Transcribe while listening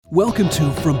Welcome to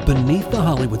From Beneath the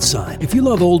Hollywood Sign. If you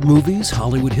love old movies,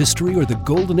 Hollywood history, or the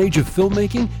golden age of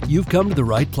filmmaking, you've come to the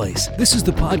right place. This is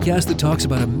the podcast that talks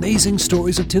about amazing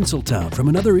stories of Tinseltown from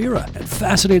another era and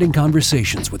fascinating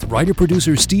conversations with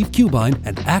writer-producer Steve Cubine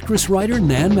and actress-writer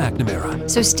Nan McNamara.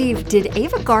 So, Steve, did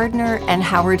Ava Gardner and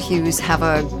Howard Hughes have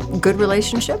a good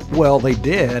relationship? Well, they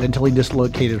did until he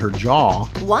dislocated her jaw.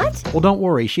 What? Well, don't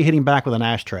worry. She hit him back with an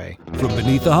ashtray. From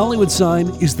Beneath the Hollywood Sign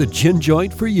is the gin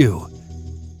joint for you.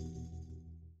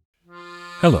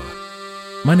 Hello,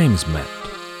 my name is Matt,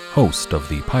 host of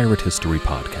the Pirate History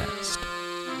Podcast.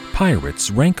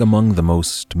 Pirates rank among the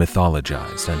most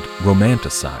mythologized and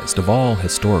romanticized of all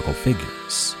historical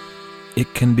figures.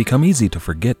 It can become easy to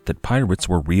forget that pirates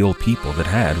were real people that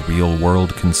had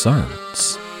real-world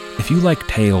concerns. If you like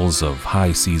tales of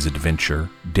high-seas adventure,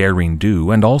 daring do,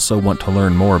 and also want to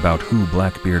learn more about who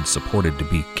Blackbeard supported to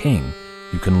be king,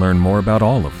 you can learn more about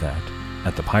all of that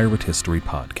at the Pirate History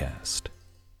Podcast.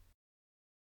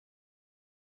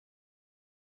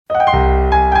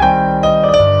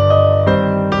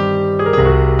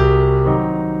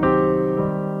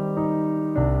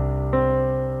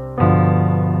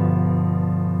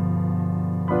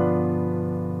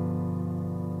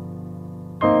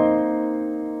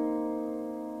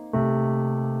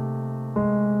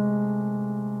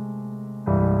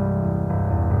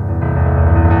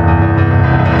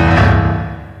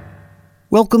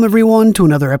 Welcome, everyone, to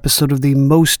another episode of the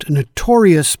Most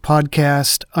Notorious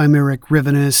Podcast. I'm Eric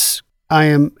Rivenis. I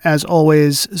am, as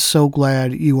always, so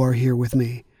glad you are here with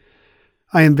me.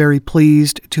 I am very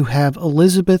pleased to have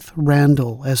Elizabeth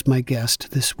Randall as my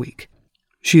guest this week.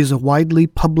 She is a widely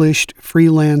published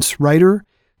freelance writer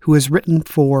who has written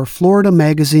for Florida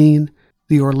Magazine,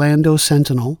 the Orlando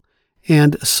Sentinel,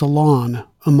 and Salon,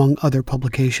 among other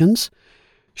publications.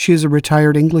 She is a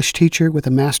retired English teacher with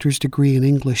a master's degree in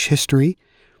English history,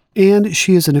 and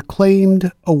she is an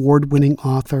acclaimed, award-winning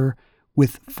author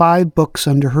with 5 books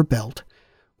under her belt,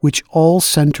 which all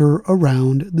center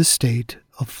around the state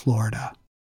of Florida.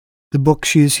 The book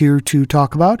she is here to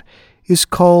talk about is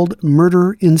called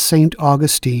Murder in St.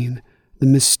 Augustine, The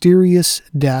Mysterious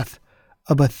Death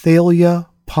of Athalia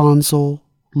Ponsell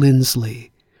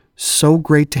Lindsley. So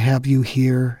great to have you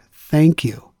here. Thank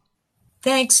you.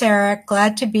 Thanks, Eric.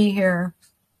 Glad to be here.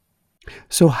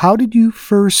 So how did you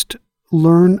first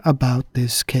learn about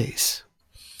this case?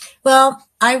 Well,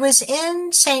 I was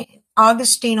in St.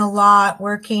 Augustine a lot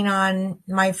working on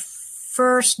my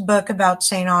first book about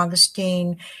St.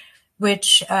 Augustine,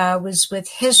 which was with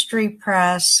History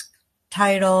Press,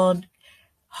 titled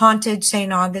Haunted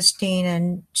St. Augustine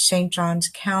in St. Johns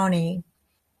County.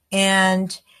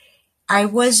 And I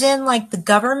was in the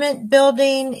government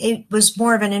building. It was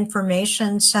more of an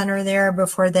information center there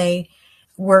before they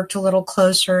worked a little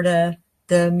closer to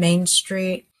the main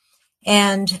street.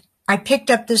 And I picked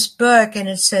up this book and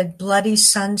it said Bloody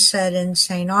Sunset in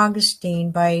St.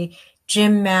 Augustine by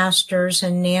Jim Masters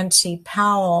and Nancy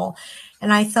Powell.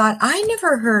 And I thought, I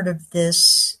never heard of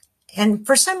this. And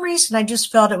for some reason, I just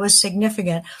felt it was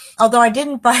significant. Although I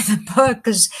didn't buy the book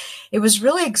because it was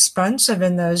really expensive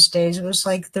in those days. It was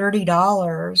like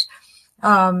 $30.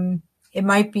 It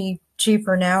might be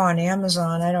cheaper now on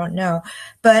Amazon. I don't know.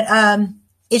 But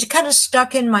it kind of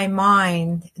stuck in my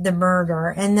mind, the murder.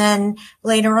 And then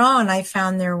later on, I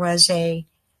found there was a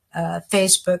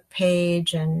Facebook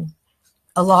page and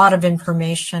a lot of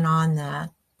information on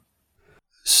that.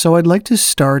 So I'd like to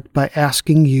start by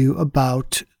asking you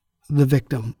about the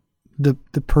victim, the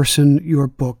person your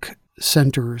book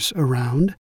centers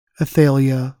around,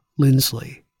 Athalia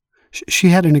Lindsley. She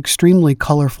had an extremely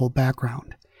colorful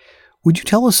background. Would you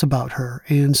tell us about her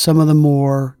and some of the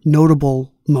more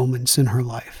notable moments in her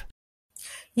life?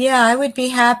 Yeah, I would be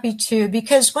happy to,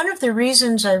 because one of the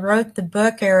reasons I wrote the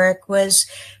book, Eric, was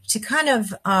to kind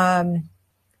of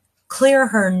clear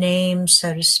her name,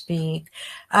 so to speak.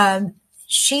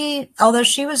 Although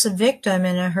she was a victim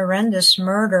in a horrendous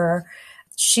murder,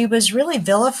 she was really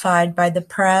vilified by the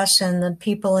press and the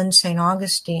people in St.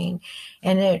 Augustine.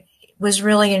 And it was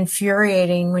really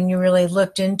infuriating when you really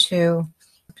looked into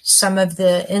some of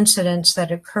the incidents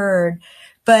that occurred.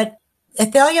 But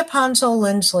Athalia Ponsell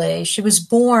Lindsley, she was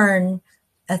born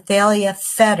Athalia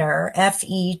Fetter,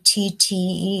 F-E-T-T-E-R.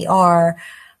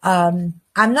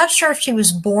 I'm not sure if she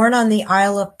was born on the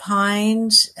Isle of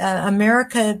Pines.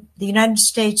 The United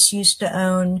States used to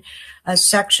own a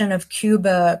section of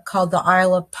Cuba called the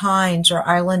Isle of Pines or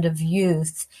Island of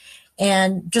Youth,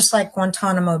 and just like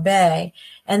Guantanamo Bay.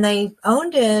 And they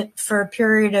owned it for a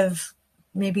period of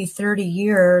maybe 30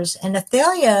 years. And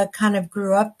Athalia kind of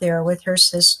grew up there with her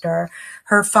sister.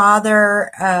 Her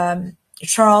father,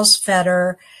 Charles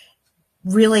Fetter,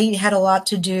 really had a lot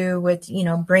to do with,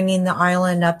 bringing the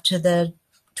island up to the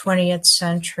 20th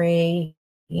century.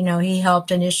 He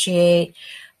helped initiate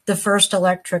the first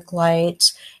electric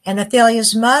lights. And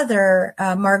Athalia's mother,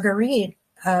 Marguerite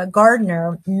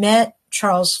Gardner, met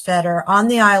Charles Fetter on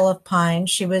the Isle of Pine.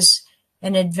 She was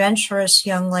an adventurous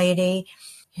young lady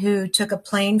who took a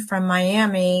plane from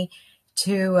Miami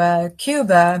to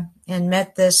Cuba and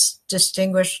met this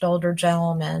distinguished older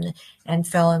gentleman and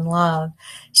fell in love.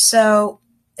 So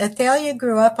Athalia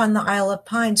grew up on the Isle of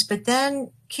Pines, but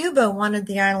then Cuba wanted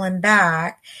the island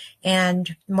back,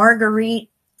 and Marguerite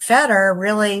Fetter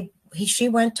she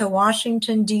went to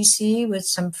Washington, D.C. with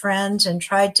some friends and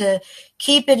tried to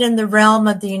keep it in the realm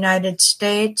of the United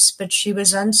States, but she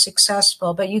was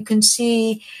unsuccessful. But you can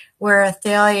see where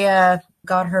Athalia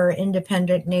got her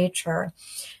independent nature.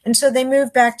 And so they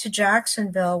moved back to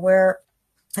Jacksonville, where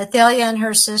Athalia and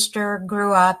her sister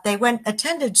grew up. They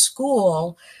attended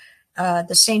school,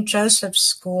 the St. Joseph's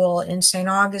School in St.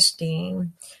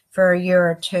 Augustine, for a year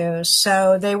or two.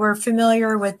 So they were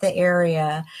familiar with the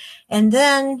area. And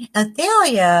then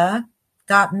Athalia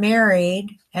got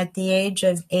married at the age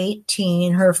of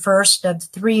 18, her first of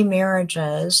 3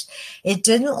 marriages. It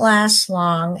didn't last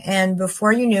long. And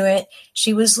before you knew it,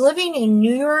 she was living in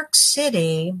New York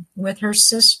City with her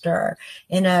sister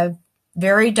in a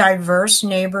very diverse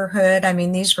neighborhood. I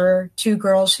mean, these were 2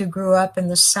 girls who grew up in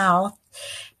the South,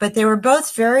 but they were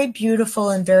both very beautiful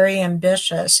and very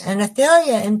ambitious. And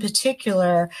Athalia in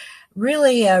particular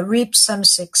really reaped some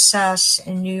success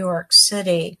in New York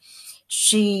City.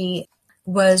 She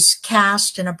was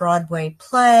cast in a Broadway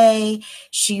play.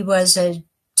 She was a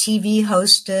TV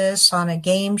hostess on a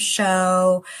game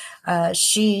show.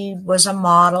 She was a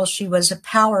model. She was a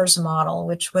Powers model,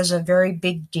 which was a very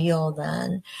big deal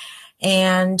then.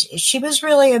 And she was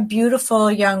really a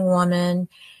beautiful young woman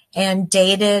and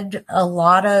dated a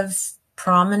lot of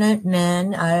prominent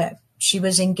men. She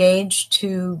was engaged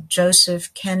to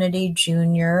Joseph Kennedy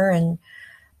Jr., and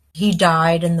he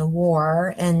died in the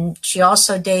war. And she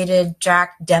also dated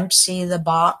Jack Dempsey, the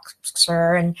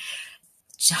boxer, and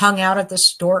she hung out at the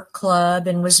Stork Club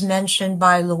and was mentioned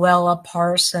by Luella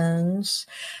Parsons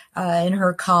in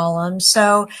her column.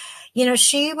 So,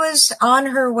 she was on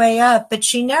her way up, but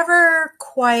she never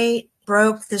quite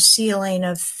broke the ceiling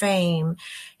of fame.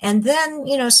 And then,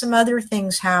 some other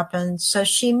things happened. So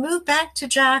she moved back to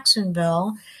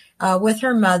Jacksonville with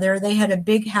her mother. They had a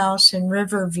big house in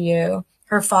Riverview.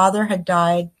 Her father had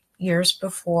died years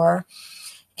before.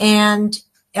 And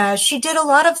she did a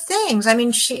lot of things. I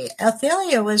mean,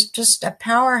 Athalia was just a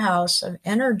powerhouse of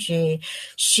energy.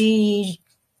 She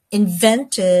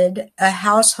invented a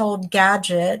household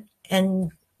gadget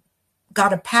and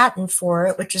got a patent for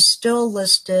it, which is still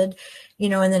listed,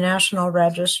 in the National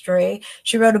Registry.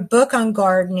 She wrote a book on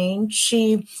gardening.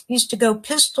 She used to go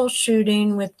pistol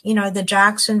shooting with, the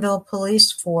Jacksonville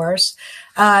police force.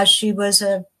 She was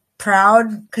a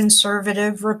proud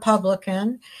conservative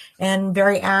Republican and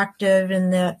very active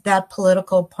in that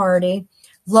political party.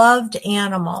 Loved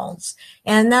animals.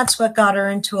 And that's what got her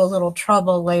into a little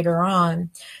trouble later on.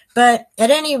 But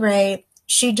at any rate,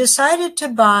 she decided to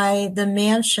buy the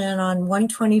mansion on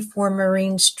 124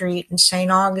 Marine Street in St.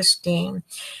 Augustine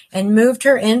and moved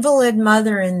her invalid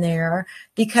mother in there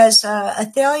because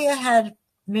Athalia had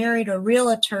married a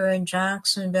realtor in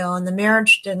Jacksonville, and the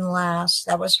marriage didn't last.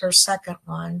 That was her second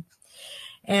one.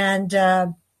 And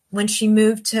when she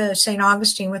moved to St.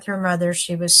 Augustine with her mother,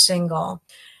 she was single.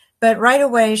 But right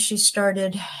away, she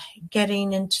started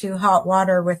getting into hot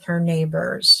water with her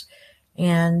neighbors.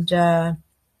 And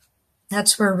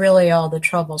that's where really all the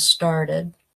trouble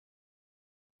started.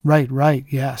 Right,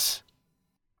 yes.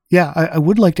 Yeah, I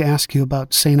would like to ask you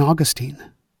about St. Augustine.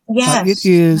 Yes. It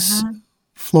is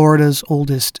Florida's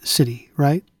oldest city,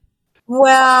 right?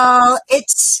 Well,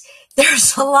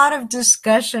 there's a lot of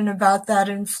discussion about that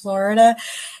in Florida.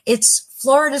 It's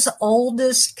Florida's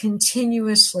oldest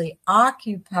continuously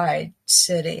occupied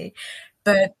city,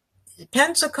 but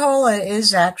Pensacola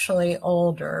is actually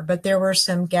older, but there were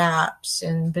some gaps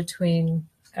in between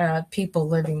people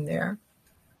living there.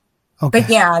 Okay. But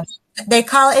yeah, they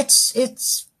call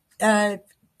it's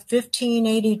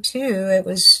 1582. It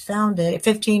was founded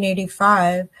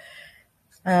 1585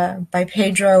 by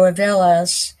Pedro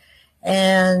Aviles,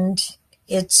 and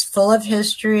it's full of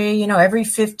history. Every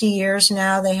 50 years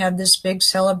now they have this big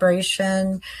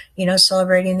celebration,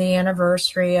 celebrating the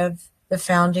anniversary of the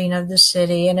founding of the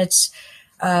city. And it's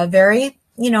very,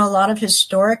 a lot of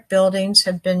historic buildings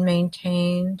have been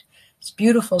maintained. It's a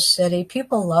beautiful city.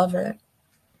 People love it.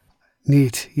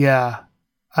 Neat. Yeah.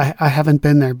 I haven't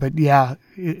been there, but yeah,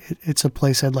 it's a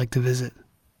place I'd like to visit.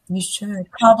 You should.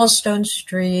 Cobblestone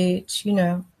streets, you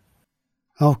know.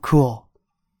 Oh, cool.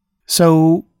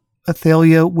 So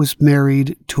Athalia was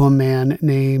married to a man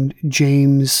named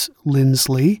James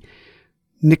Lindsley,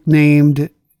 nicknamed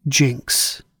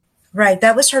Jinx. Right.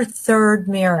 That was her third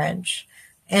marriage.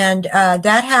 And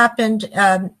that happened.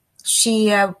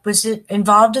 She was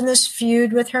involved in this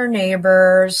feud with her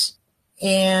neighbors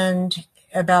and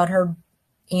about her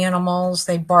animals.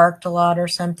 They barked a lot or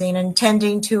something, and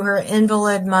tending to her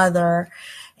invalid mother.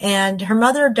 And her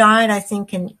mother died, I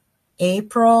think, in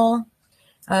April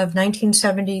of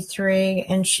 1973,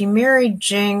 and she married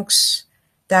Jinx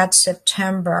that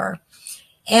September.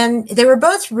 And they were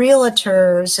both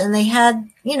realtors, and they had,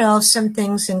 you know, some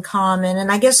things in common.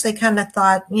 And I guess they kind of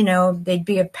thought, you know, they'd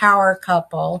be a power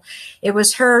couple. It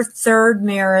was her third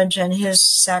marriage and his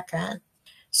second.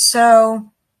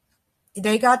 So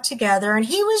they got together, and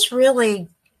he was really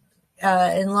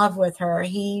in love with her.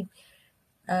 He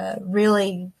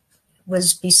really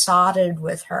was besotted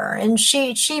with her. And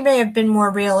she may have been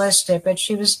more realistic, but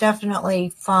she was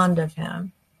definitely fond of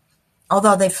him,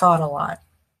 although they fought a lot.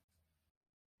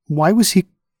 Why was he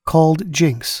called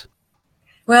Jinx?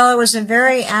 Well, it was a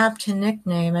very apt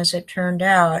nickname, as it turned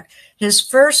out. His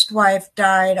first wife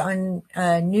died on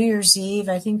New Year's Eve,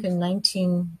 I think in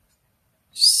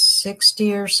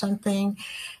 1960 or something.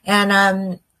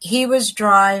 And he was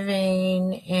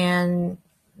driving, and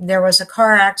there was a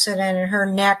car accident, and her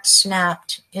neck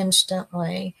snapped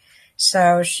instantly.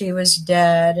 So she was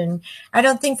dead. And I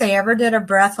don't think they ever did a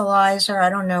breathalyzer. I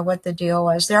don't know what the deal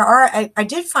was. I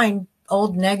did find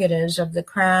old negatives of the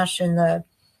crash in the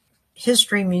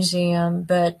history museum,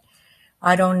 but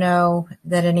I don't know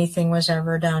that anything was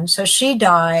ever done. So she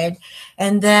died.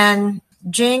 And then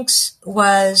Jinx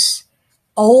was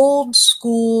old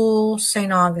school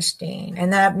St. Augustine.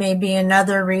 And that may be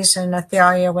another reason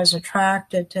Athalia was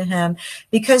attracted to him,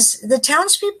 because the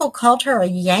townspeople called her a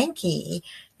Yankee,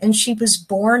 and she was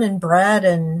born and bred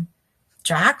in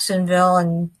Jacksonville,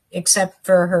 and except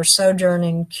for her sojourn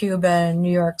in Cuba and New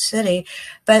York City.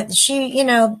 But she, you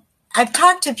know, I've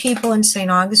talked to people in St.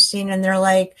 Augustine, and they're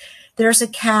like, there's a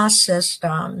caste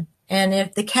system. And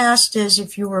if the caste is,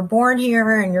 if you were born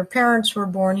here and your parents were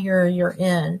born here, you're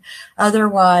in.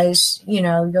 Otherwise, you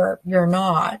know, you're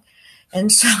not. And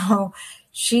so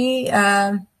she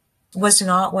was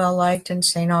not well liked in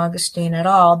St. Augustine at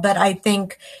all. But I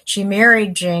think she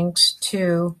married Jinx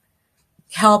to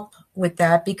help with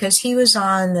that, because he was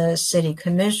on the city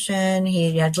commission.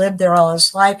 He had lived there all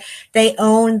his life. They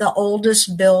owned the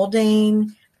oldest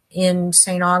building in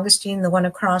St. Augustine, the one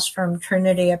across from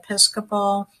Trinity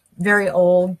Episcopal. Very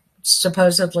old,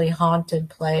 supposedly haunted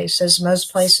place, as most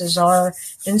places are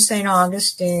in St.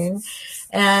 Augustine.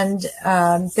 And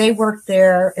they worked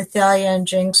there. Athalia and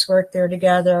Jinx worked there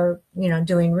together, you know,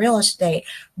 doing real estate.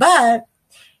 But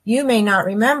you may not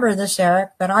remember this,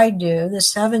 Eric, but I do. The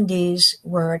 70s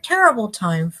were a terrible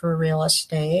time for real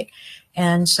estate,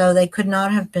 and so they could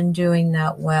not have been doing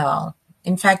that well.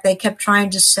 In fact, they kept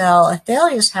trying to sell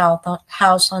Athalia's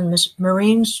house on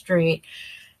Marine Street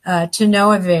to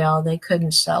no avail. They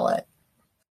couldn't sell it.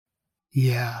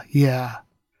 Yeah.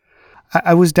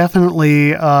 I was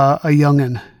definitely a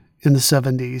youngin' in the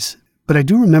 70s, but I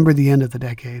do remember the end of the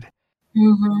decade.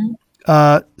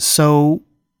 Mm-hmm. So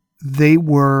they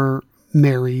were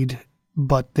married,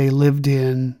 but they lived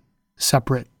in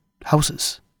separate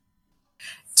houses.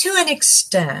 To an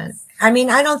extent. I mean,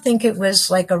 I don't think it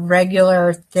was like a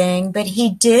regular thing, but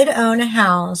he did own a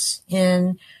house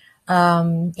in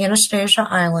Anastasia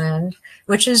Island,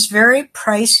 which is very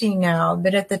pricey now.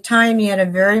 But at the time, he had a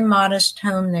very modest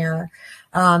home there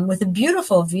with a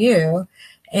beautiful view.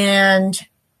 And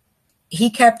he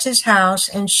kept his house,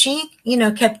 and she, you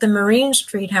know, kept the Marine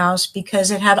Street house because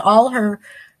it had all her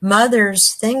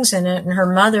mother's things in it, and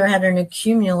her mother had an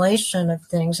accumulation of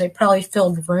things. They probably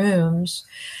filled rooms.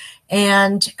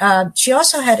 And she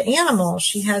also had animals.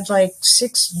 She had like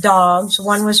 6 dogs.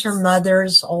 One was her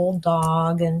mother's old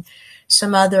dog, and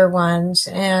some other ones.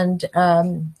 And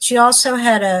she also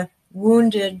had a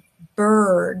wounded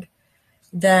bird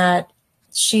that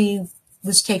she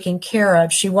was taking care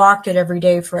of. She walked it every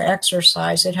day for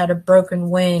exercise. It had a broken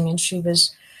wing, and she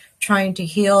was trying to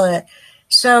heal it.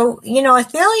 So, you know,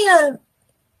 Athalia,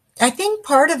 I think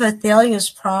part of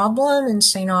Athalia's problem in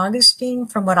St. Augustine,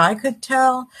 from what I could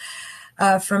tell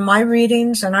from my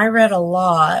readings, and I read a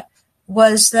lot,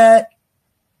 was that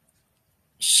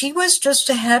she was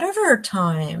just ahead of her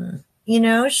time. You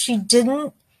know, she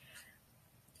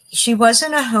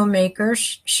wasn't a homemaker.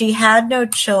 She had no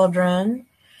children.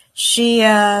 She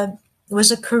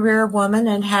was a career woman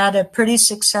and had a pretty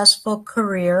successful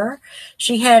career.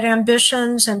 She had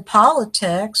ambitions in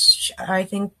politics. I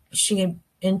think she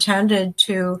intended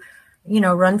to,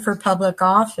 run for public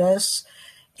office.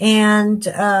 And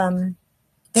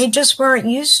they just weren't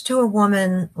used to a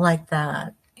woman like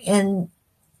that. And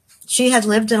she had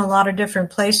lived in a lot of different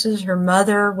places. Her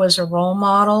mother was a role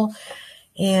model.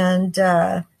 And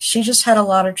she just had a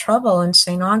lot of trouble in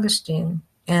St. Augustine.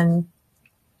 And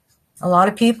a lot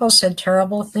of people said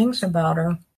terrible things about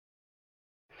her.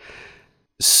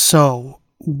 So,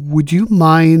 would you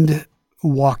mind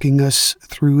walking us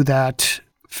through that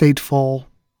fateful,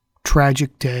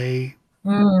 tragic day,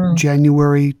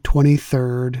 January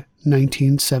 23rd,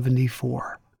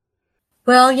 1974?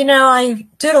 Well, I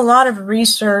did a lot of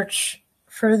research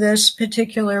for this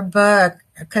particular book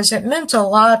because it meant a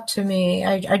lot to me.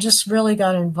 I just really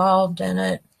got involved in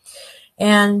it.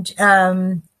 And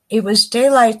it was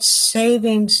daylight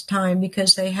savings time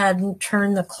because they hadn't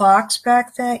turned the clocks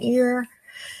back that year.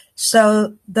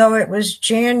 So though it was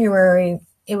January,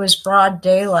 it was broad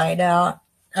daylight out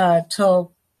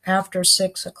till after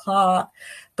 6 o'clock.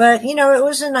 But, it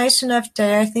was a nice enough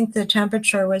day. I think the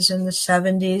temperature was in the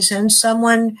 70s. And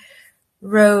someone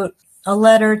wrote a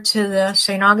letter to the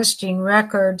St. Augustine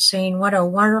Record saying what a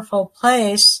wonderful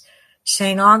place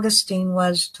St. Augustine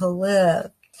was to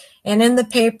live. And in the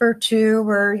paper, too,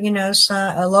 were,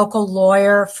 a local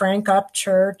lawyer, Frank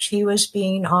Upchurch. He was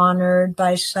being honored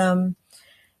by some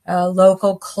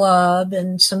local club,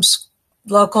 and some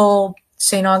local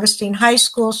St. Augustine High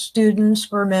School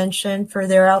students were mentioned for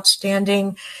their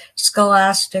outstanding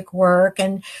scholastic work.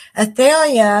 And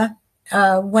Athalia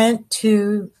went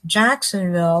to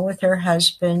Jacksonville with her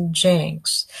husband,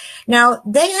 Jinx. Now,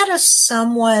 they had a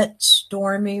somewhat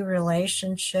stormy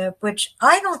relationship, which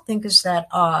I don't think is that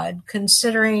odd,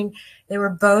 considering they were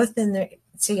both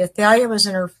Athalia was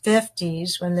in her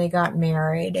 50s when they got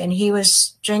married, and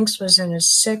Jinx was in his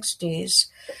 60s.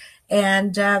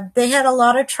 And they had a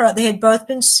lot of trouble. They had both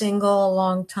been single a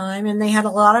long time, and they had a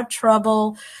lot of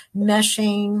trouble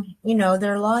meshing,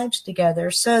 their lives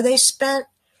together. So they spent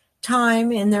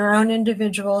time in their own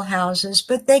individual houses,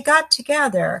 but they got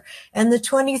together. And the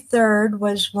 23rd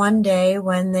was one day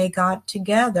when they got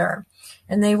together.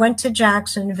 And they went to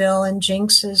Jacksonville in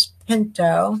Jinx's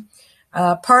Pinto,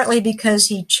 partly because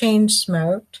he chain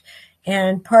smoked,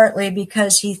 and partly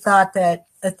because he thought that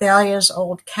Athalia's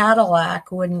old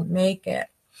Cadillac wouldn't make it.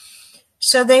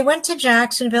 So they went to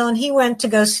Jacksonville, and he went to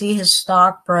go see his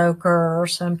stockbroker or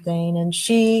something. And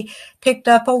she picked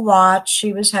up a watch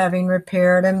she was having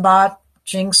repaired and bought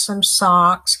Jinx some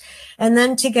socks. And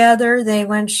then together they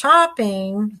went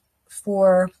shopping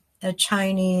for a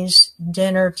Chinese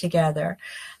dinner together.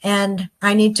 And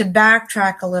I need to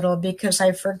backtrack a little because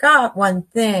I forgot one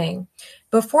thing.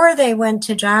 Before they went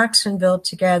to Jacksonville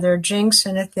together, Jinx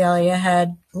and Athalia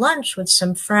had lunch with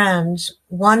some friends,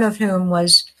 one of whom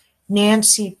was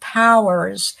Nancy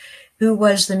Powers, who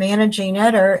was the managing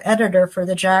editor for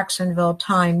the Jacksonville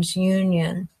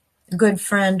Times-Union, a good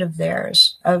friend of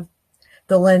theirs, of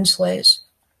the Lindsleys.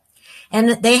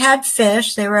 And they had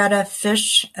fish. They were at a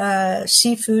fish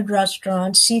seafood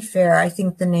restaurant, Seafair, I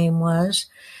think the name was.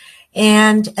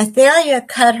 And Athalia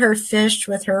cut her fish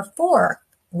with her fork,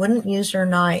 wouldn't use her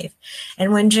knife.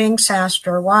 And when Jinx asked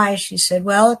her why, she said,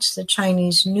 well, it's the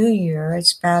Chinese New Year.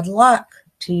 It's bad luck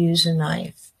to use a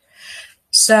knife.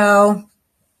 So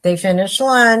they finished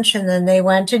lunch, and then they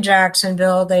went to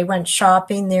Jacksonville. They went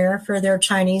shopping there for their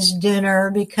Chinese dinner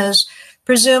because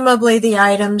presumably the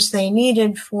items they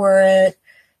needed for it,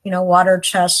 water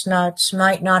chestnuts,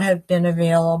 might not have been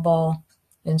available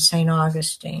in St.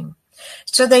 Augustine.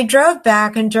 So they drove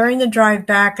back, and during the drive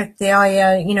back,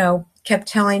 Athalia, kept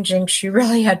telling Jinx she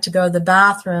really had to go to the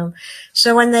bathroom.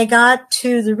 So when they got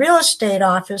to the real estate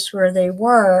office where they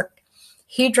worked,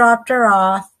 he dropped her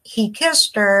off, he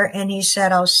kissed her, and he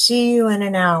said, I'll see you in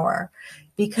an hour,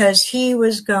 because he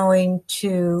was going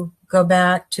to go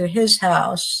back to his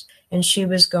house, and she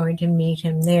was going to meet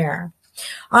him there.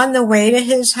 On the way to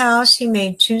his house, he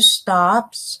made 2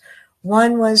 stops.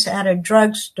 One was at a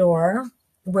drugstore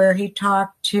where he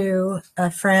talked to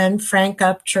a friend, Frank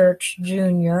Upchurch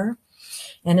Jr.,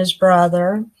 and his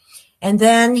brother. And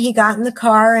then he got in the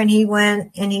car and he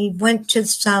went to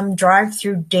some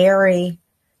drive-through dairy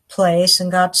place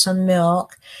and got some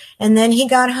milk. And then he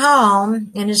got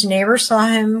home, and his neighbor saw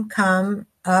him come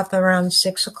up around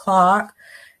 6 o'clock.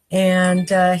 And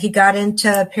he got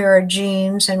into a pair of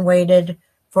jeans and waited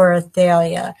for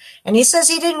Athalia. And he says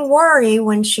he didn't worry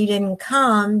when she didn't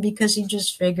come because he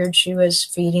just figured she was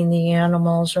feeding the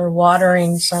animals or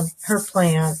watering her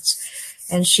plants.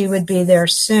 and she would be there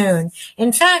soon.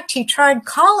 In fact, he tried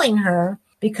calling her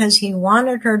because he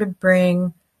wanted her to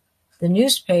bring the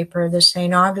newspaper, the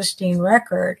St. Augustine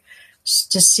Record,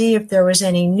 to see if there was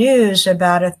any news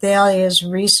about Athalia's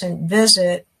recent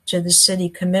visit to the city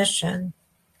commission.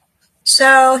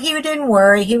 So he didn't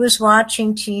worry. He was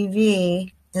watching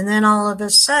TV, and then all of a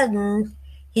sudden,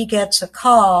 he gets a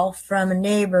call from a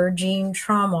neighbor, Jean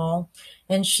Trummel,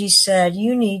 and she said,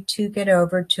 "You need to get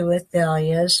over to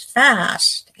Athalia's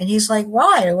fast." And he's like,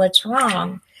 "Why? What's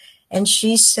wrong?" And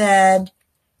she said,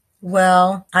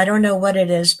 "Well, I don't know what it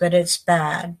is, but it's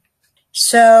bad."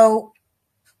 So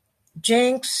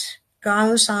Jinx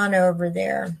goes on over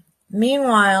there.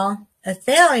 Meanwhile,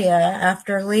 Athalia,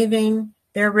 after leaving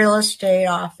their real estate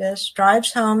office,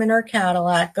 drives home in her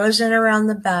Cadillac, goes in around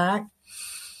the back,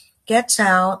 gets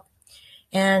out,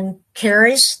 and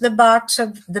carries the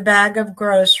bag of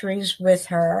groceries with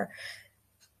her,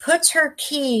 puts her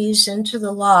keys into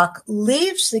the lock,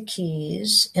 leaves the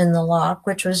keys in the lock,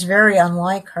 which was very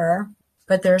unlike her,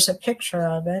 but there's a picture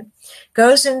of it,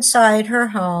 goes inside her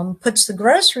home, puts the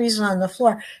groceries on the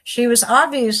floor. She was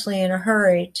obviously in a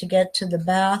hurry to get to the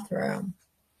bathroom.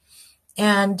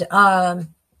 And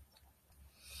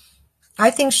I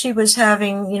think she was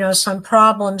having, some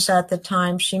problems at the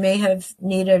time. She may have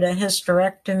needed a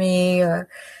hysterectomy, or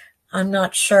I'm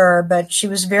not sure, but she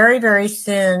was very, very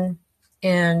thin,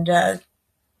 and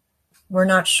we're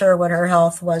not sure what her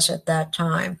health was at that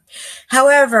time.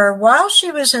 However, while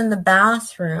she was in the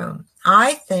bathroom,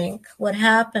 I think what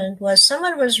happened was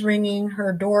someone was ringing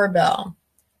her doorbell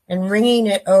and ringing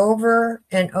it over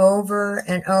and over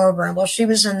and over. And while she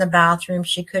was in the bathroom,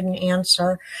 she couldn't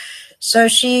answer. So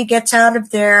she gets out of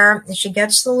there and she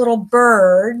gets the little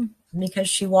bird, because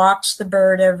she walks the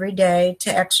bird every day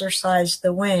to exercise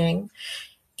the wing,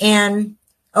 and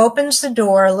opens the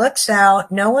door, looks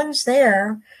out, no one's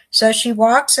there. So she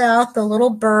walks out, the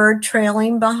little bird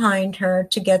trailing behind her,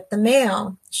 to get the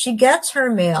mail. She gets her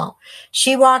mail.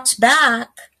 She walks back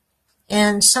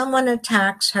and someone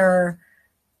attacks her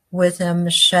with a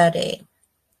machete,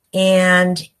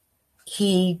 and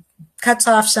he cuts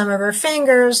off some of her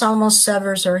fingers, almost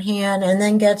severs her hand, and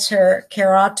then gets her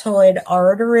carotid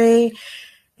artery.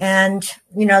 And,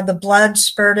 the blood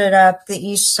spurted up the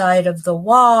east side of the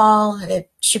wall.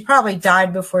 She probably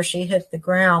died before she hit the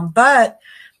ground, but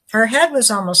her head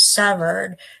was almost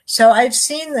severed. So I've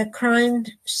seen the crime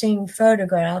scene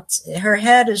photographs. Her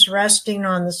head is resting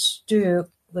on the stoop,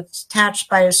 it's attached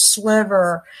by a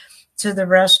sliver to the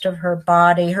rest of her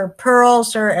body. Her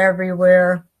pearls are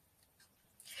everywhere.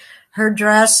 Her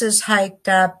dress is hiked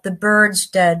up. The bird's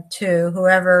dead too.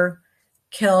 Whoever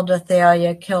killed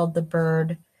Athalia killed the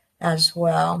bird as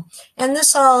well. And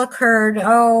this all occurred,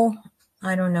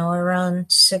 I don't know, around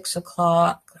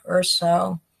 6:00 or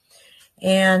so.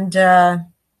 And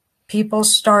people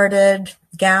started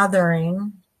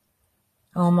gathering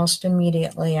almost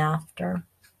immediately after.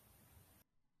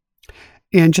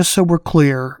 And just so we're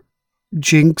clear,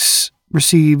 Jinx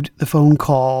received the phone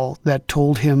call that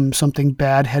told him something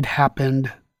bad had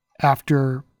happened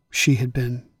after she had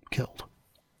been killed.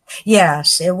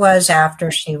 Yes, it was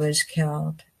after she was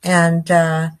killed. And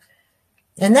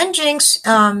then Jinx,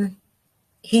 in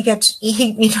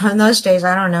those days,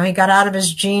 I don't know, he got out of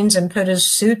his jeans and put his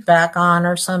suit back on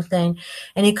or something.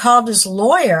 And he called his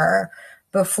lawyer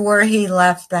before he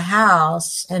left the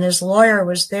house. And his lawyer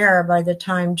was there by the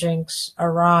time Jinx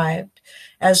arrived,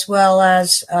 as well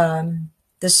as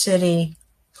the city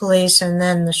police, and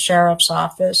then the sheriff's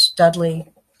office,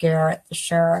 Dudley Garrett, the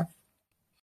sheriff.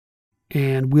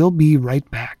 And we'll be right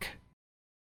back.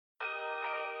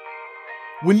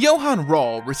 When Johann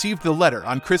Rall received the letter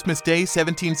on Christmas Day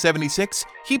 1776,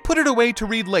 he put it away to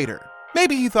read later.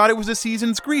 Maybe he thought it was a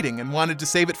season's greeting and wanted to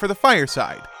save it for the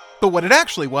fireside. But what it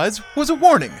actually was a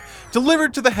warning,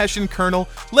 delivered to the Hessian colonel,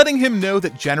 letting him know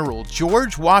that General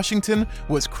George Washington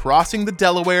was crossing the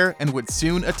Delaware and would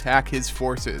soon attack his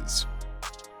forces.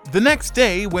 The next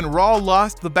day, when Rall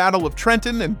lost the Battle of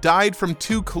Trenton and died from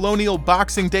 2 colonial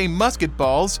Boxing Day musket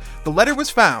balls, the letter was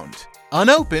found,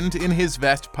 unopened, in his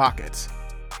vest pocket.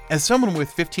 As someone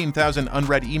with 15,000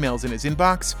 unread emails in his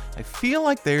inbox, I feel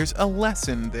like there's a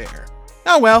lesson there.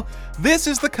 Oh well, this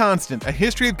is The Constant, a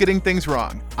history of getting things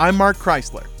wrong. I'm Mark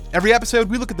Chrysler. Every episode,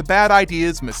 we look at the bad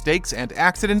ideas, mistakes, and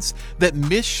accidents that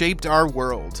misshaped our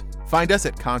world. Find us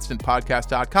at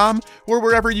constantpodcast.com or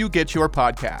wherever you get your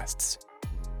podcasts.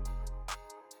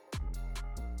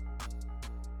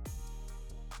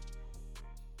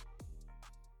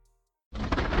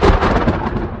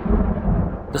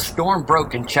 The storm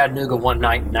broke in Chattanooga one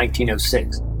night in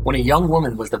 1906 when a young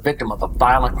woman was the victim of a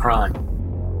violent crime.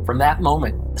 From that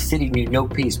moment, the city knew no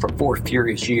peace for 4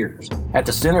 furious years. At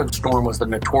the center of the storm was the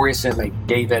notorious inmate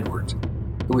Dave Edwards,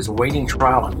 who was awaiting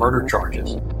trial on murder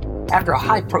charges. After a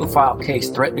high-profile case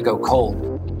threatened to go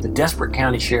cold, the desperate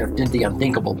county sheriff did the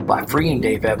unthinkable by freeing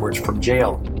Dave Edwards from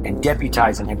jail and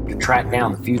deputizing him to track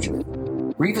down the fugitive.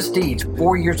 Grievous Deeds,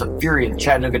 4 Years of Fury in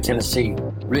Chattanooga, Tennessee,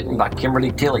 written by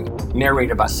Kimberly Tilley,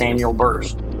 narrated by Samuel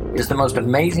Burst, is the most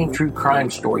amazing true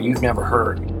crime story you've never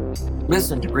heard.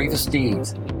 Listen to Grievous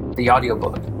Deeds, the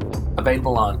audiobook,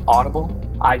 available on Audible,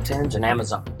 iTunes, and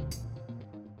Amazon.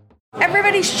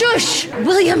 Everybody shush!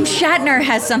 William Shatner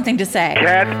has something to say.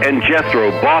 Cat and Jethro,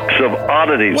 Box of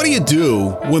Oddities. What do you do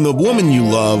when the woman you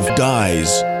love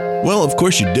dies? Well, of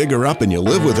course, you dig her up and you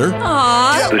live with her.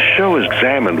 Aww. The show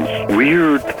examines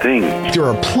weird things. There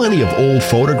are plenty of old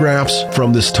photographs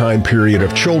from this time period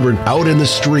of children out in the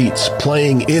streets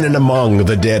playing in and among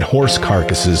the dead horse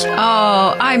carcasses.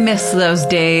 Oh, I miss those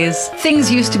days.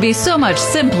 Things used to be so much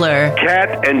simpler.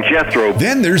 Cat and Jethro.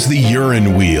 Then there's the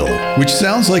urine wheel, which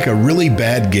sounds like a really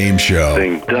bad game show.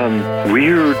 They've done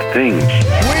weird things.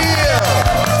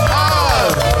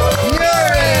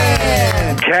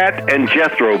 Cat and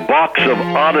Jethro, Box of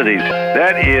Oddities.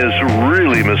 That is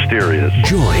really mysterious.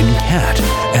 Join Cat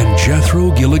and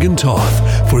Jethro Gilligan Toth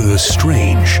for the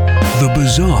strange, the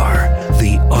bizarre,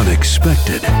 the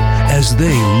unexpected, as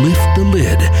they lift the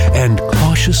lid and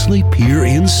cautiously peer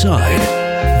inside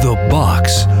the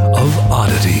Box of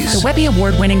Oddities. The Webby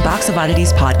Award-winning Box of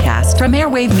Oddities podcast from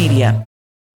Airwave Media.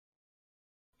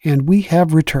 And we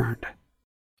have returned.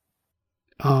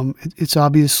 It's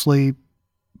obviously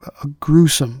a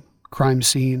gruesome crime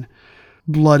scene,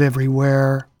 blood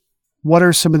everywhere. What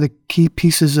are some of the key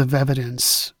pieces of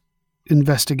evidence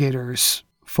investigators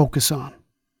focus on?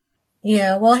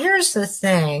 Yeah, well, here's the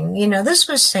thing. This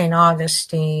was St.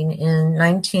 Augustine in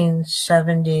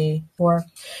 1974,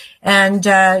 and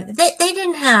they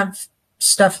didn't have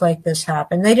stuff like this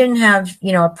happen. They didn't have,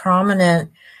 a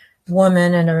prominent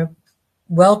woman in a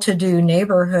well-to-do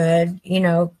neighborhood,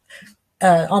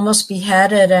 almost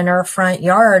beheaded in her front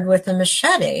yard with a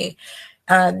machete.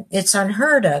 It's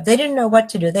unheard of. They didn't know what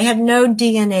to do. They had no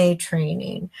DNA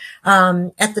training.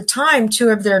 At the time, 2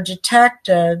 of their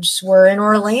detectives were in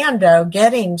Orlando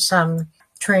getting some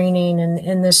training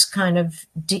in this kind of,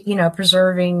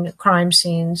 preserving crime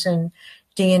scenes and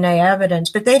DNA evidence,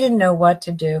 but they didn't know what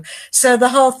to do. So the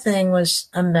whole thing was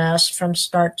a mess from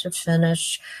start to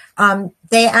finish.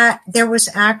 There was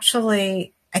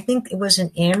actually, I think it was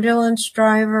an ambulance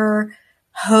driver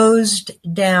hosed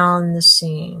down the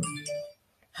scene,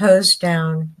 hosed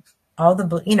down all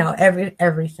the,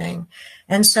 everything.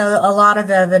 And so a lot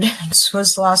of evidence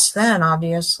was lost then,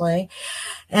 obviously.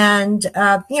 And,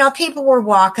 people were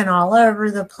walking all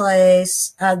over the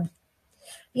place.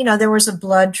 There was a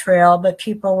blood trail, but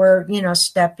people were,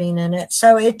 stepping in it.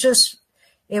 So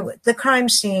the crime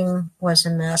scene was a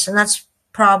mess. And that's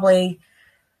probably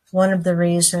one of the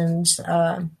reasons,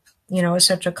 it was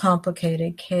such a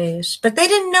complicated case. But they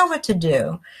didn't know what to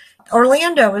do.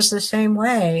 Orlando was the same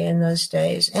way in those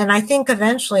days. And I think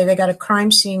eventually they got a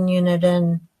crime scene unit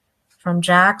in from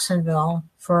Jacksonville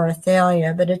for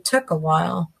Athalia, but it took a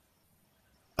while.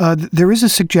 There is a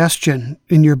suggestion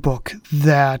in your book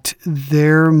that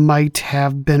there might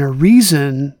have been a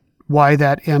reason why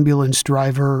that ambulance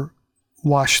driver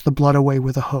washed the blood away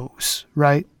with a hose,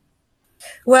 right?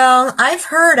 Well, I've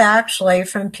heard actually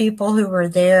from people who were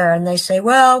there, and they say,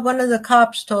 well, one of the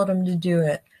cops told him to do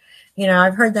it.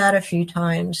 I've heard that a few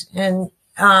times. And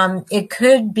it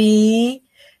could be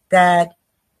that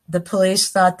the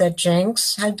police thought that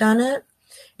Jenks had done it,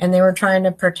 and they were trying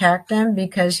to protect him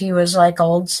because he was like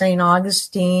old St.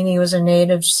 Augustine. He was a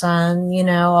native son,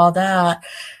 all that.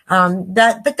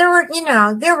 But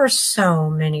there were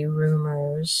so many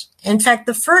rumors. In fact,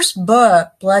 the first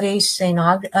book, Bloody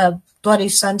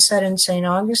Sunset in St.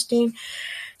 Augustine,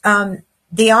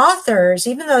 the authors,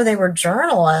 even though they were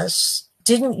journalists,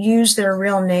 didn't use their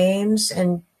real names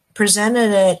and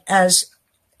presented it as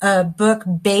a book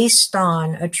based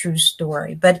on a true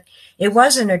story. But it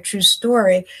wasn't a true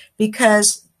story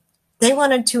because they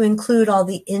wanted to include all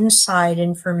the inside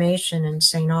information in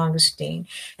St. Augustine.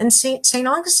 And St.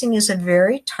 Augustine is a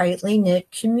very tightly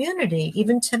knit community,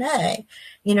 even today.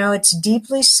 It's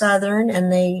deeply Southern,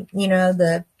 and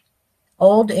the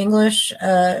old English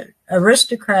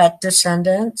aristocrat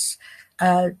descendants,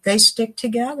 they stick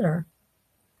together.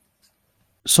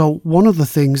 So one of the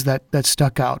things that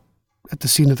stuck out at the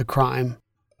scene of the crime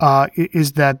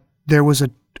is that there was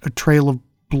a trail of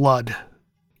blood.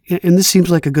 And this seems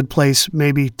like a good place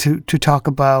maybe to talk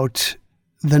about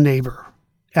the neighbor,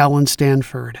 Alan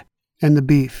Stanford, and the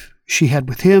beef she had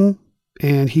with him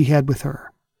and he had with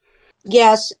her.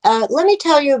 Yes, let me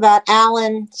tell you about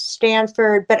Alan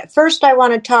Stanford, but first I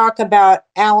want to talk about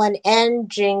Alan and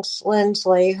Jinx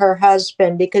Lindsley, her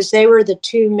husband, because they were the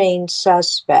two main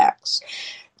suspects.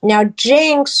 Now,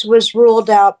 Jinx was ruled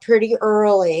out pretty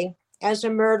early as a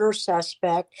murder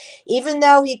suspect, even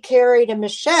though he carried a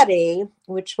machete,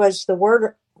 which was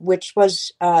the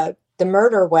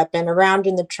murder weapon, around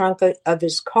in the trunk of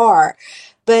his car.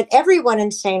 But everyone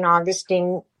in St.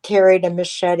 Augustine carried a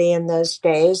machete in those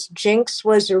days. Jinx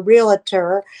was a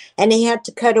realtor, and he had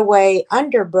to cut away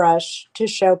underbrush to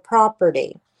show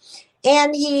property.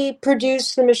 And he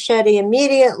produced the machete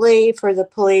immediately for the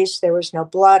police. There was no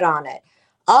blood on it.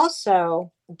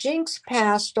 Also, Jinx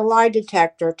passed a lie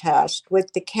detector test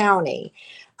with the county.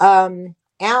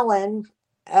 Alan,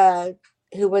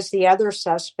 who was the other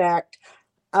suspect,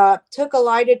 took a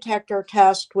lie detector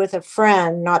test with a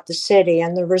friend, not the city,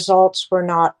 and the results were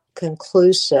not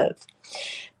conclusive.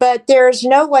 But there is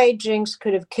no way Jinx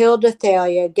could have killed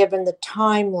Athalia given the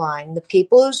timeline. The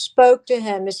people who spoke to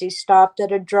him as he stopped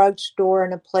at a drugstore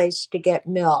and a place to get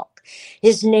milk.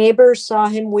 His neighbors saw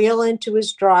him wheel into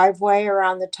his driveway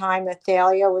around the time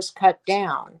Athalia was cut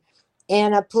down.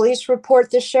 In a police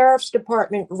report, the sheriff's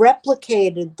department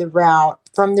replicated the route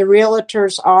from the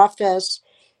realtor's office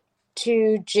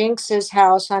to Jinx's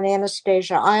house on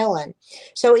Anastasia Island.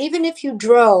 So even if you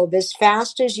drove as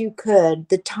fast as you could,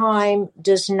 the time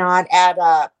does not add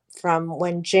up from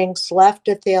when Jinx left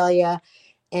Athalia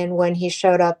and when he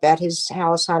showed up at his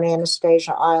house on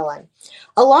Anastasia Island.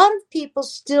 A lot of people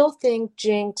still think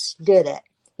Jinx did it.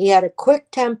 He had a quick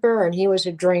temper and he was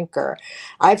a drinker.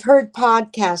 I've heard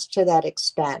podcasts to that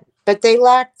extent, but they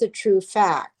lack the true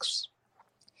facts.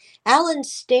 Alan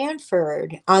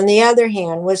Stanford, on the other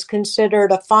hand, was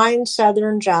considered a fine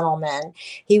Southern gentleman.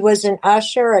 He was an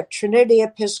usher at Trinity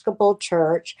Episcopal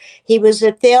Church. He was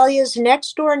Athalia's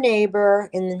next-door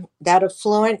neighbor in that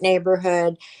affluent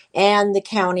neighborhood and the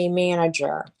county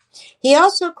manager. He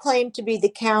also claimed to be the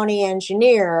county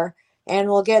engineer, and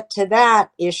we'll get to that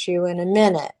issue in a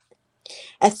minute.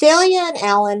 Athalia and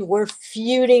Alan were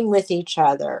feuding with each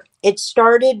other. It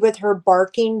started with her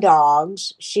barking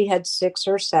dogs. She had 6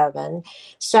 or 7.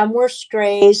 Some were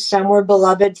strays, some were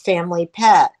beloved family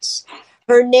pets.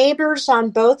 Her neighbors on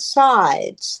both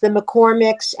sides, the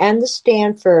McCormicks and the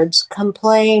Stanfords,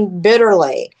 complained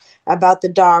bitterly about the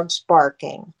dogs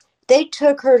barking. They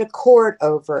took her to court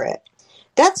over it.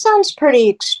 That sounds pretty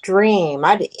extreme.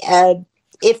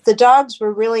 If the dogs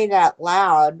were really that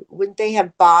loud, wouldn't they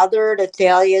have bothered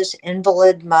Athalia's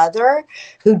invalid mother,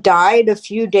 who died a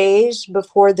few days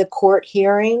before the court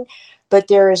hearing? But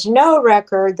there is no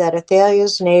record that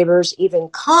Athalia's neighbors even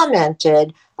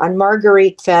commented on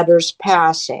Marguerite Fetter's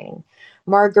passing.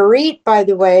 Marguerite, by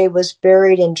the way, was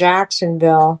buried in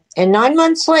Jacksonville, and 9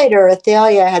 months later,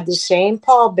 Athalia had the same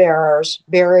pallbearers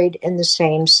buried in the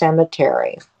same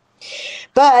cemetery.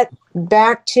 But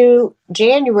back to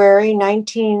January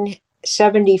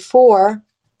 1974,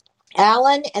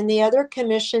 Alan and the other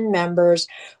commission members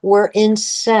were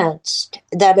incensed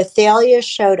that Athalia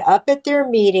showed up at their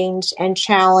meetings and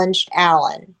challenged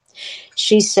Alan.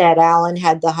 She said Alan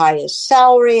had the highest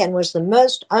salary and was the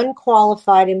most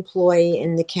unqualified employee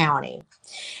in the county.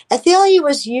 Athalia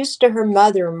was used to her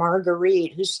mother,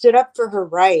 Marguerite, who stood up for her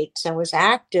rights and was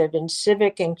active in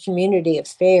civic and community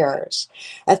affairs.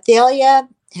 Athalia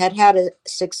had had a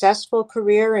successful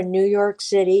career in New York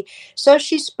City, so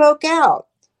she spoke out.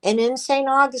 And in St.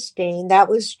 Augustine, that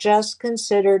was just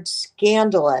considered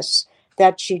scandalous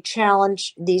that she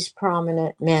challenged these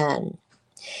prominent men.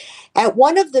 At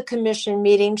one of the commission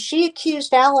meetings, she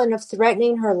accused Alan of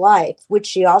threatening her life, which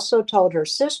she also told her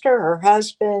sister, her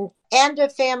husband, and a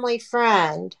family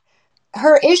friend.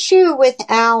 Her issue with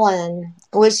Alan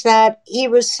was that he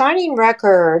was signing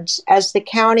records as the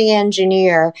county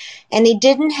engineer, and he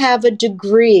didn't have a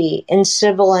degree in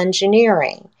civil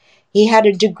engineering. He had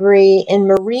a degree in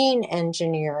marine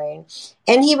engineering,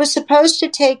 and he was supposed to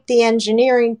take the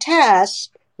engineering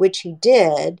test, which he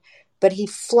did, but he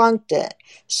flunked it.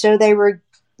 So they were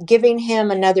giving him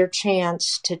another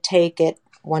chance to take it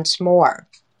once more.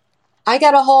 I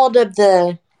got a hold of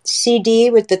the CD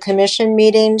with the commission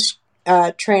meetings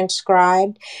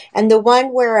transcribed, and the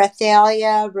one where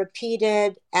Athalia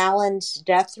repeated Alan's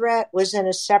death threat was in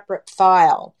a separate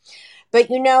file. But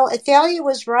Athalia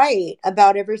was right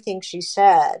about everything she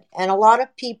said, and a lot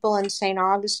of people in St.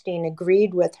 Augustine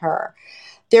agreed with her.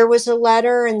 There was a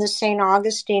letter in the St.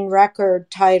 Augustine Record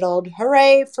titled,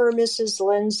 "Hooray for Mrs.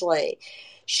 Lindsley."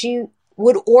 She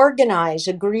would organize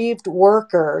aggrieved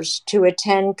workers to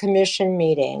attend commission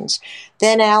meetings.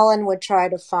 Then Alan would try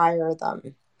to fire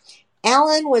them.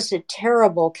 Allen was a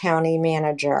terrible county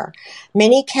manager.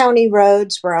 Many county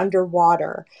roads were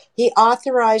underwater. He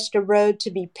authorized a road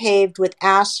to be paved with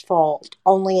asphalt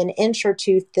only an inch or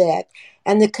two thick,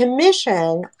 and the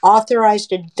commission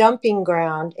authorized a dumping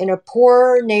ground in a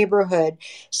poorer neighborhood,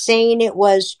 saying it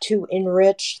was to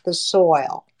enrich the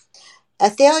soil.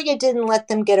 Athalia didn't let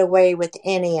them get away with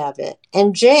any of it.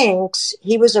 And Jenks,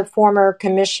 he was a former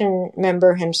commission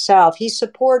member himself. He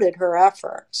supported her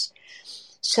efforts.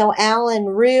 So Allen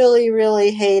really,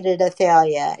 really hated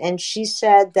Athalia. And she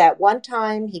said that one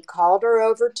time he called her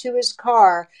over to his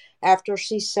car after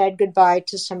she said goodbye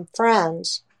to some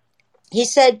friends. He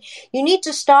said, "You need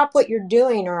to stop what you're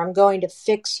doing or I'm going to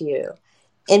fix you."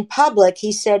 In public,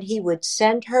 he said he would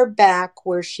send her back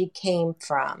where she came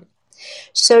from.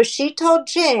 So she told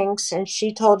Jenks, and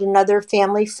she told another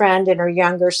family friend and her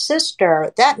younger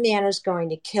sister, "That man is going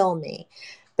to kill me."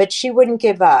 But she wouldn't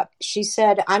give up. She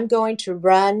said, "I'm going to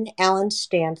run Allen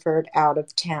Stanford out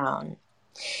of town."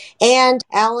 And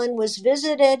Allen was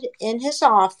visited in his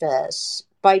office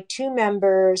by two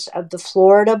members of the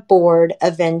Florida Board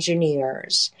of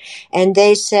Engineers. And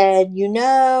they said,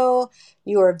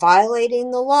 "You are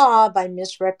violating the law by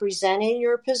misrepresenting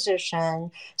your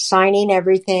position, signing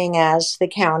everything as the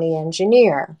county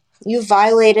engineer. You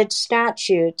violated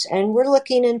statutes, and we're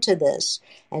looking into this.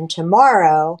 And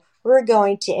tomorrow, we're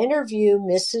going to interview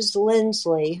Mrs.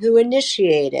 Lindsley, who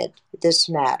initiated this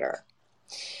matter."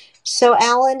 So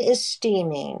Allen is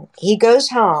steaming. He goes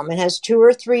home and has 2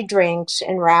 or 3 drinks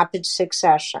in rapid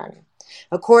succession.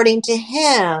 According to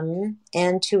him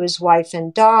and to his wife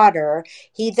and daughter,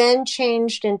 he then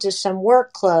changed into some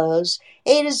work clothes,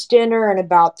 ate his dinner in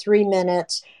about 3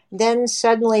 minutes, then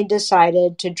suddenly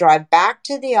decided to drive back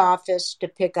to the office to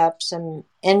pick up some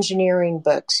engineering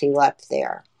books he left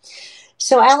there.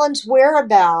 So Allen's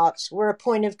whereabouts were a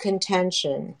point of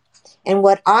contention. And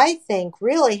what I think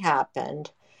really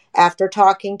happened, after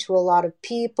talking to a lot of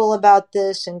people about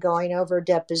this and going over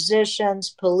depositions,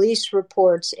 police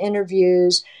reports,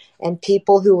 interviews, and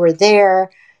people who were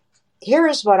there, here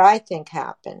is what I think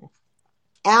happened.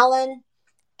 Allen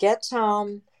gets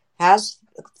home, has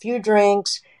a few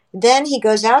drinks, then he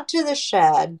goes out to the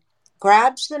shed,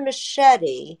 grabs the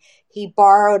machete he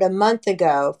borrowed a month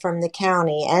ago from the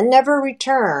county and never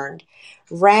returned,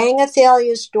 rang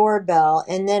Athalia's doorbell,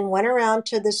 and then went around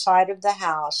to the side of the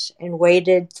house and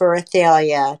waited for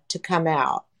Athalia to come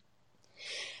out.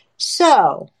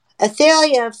 So,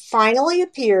 Athalia finally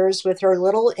appears with her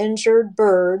little injured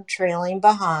bird trailing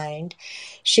behind.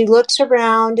 She looks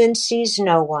around and sees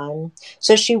no one,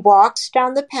 so she walks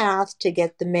down the path to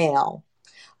get the mail.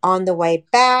 On the way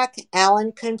back,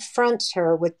 Allen confronts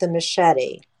her with the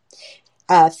machete.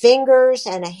 Fingers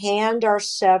and a hand are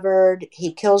severed.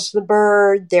 He kills the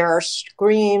bird. There are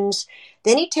screams.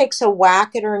 Then he takes a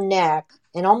whack at her neck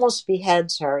and almost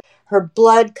beheads her. Her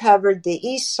blood covered the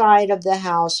east side of the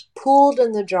house, pooled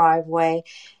in the driveway,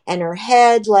 and her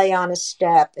head lay on a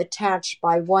step attached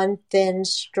by one thin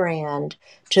strand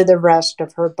to the rest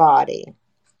of her body.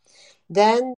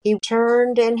 Then he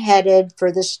turned and headed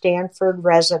for the Stanford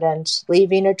residence,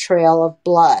 leaving a trail of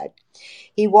blood.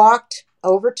 He walked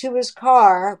over to his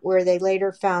car, where they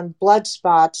later found blood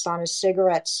spots on a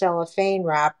cigarette cellophane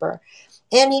wrapper,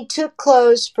 and he took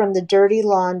clothes from the dirty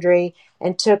laundry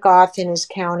and took off in his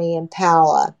county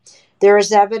Impala. There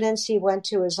is evidence he went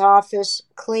to his office,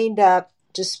 cleaned up,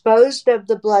 disposed of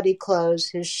the bloody clothes,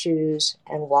 his shoes,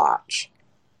 and watch.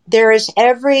 There is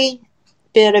every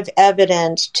bit of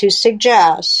evidence to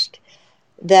suggest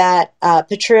that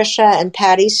Patricia and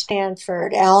Patty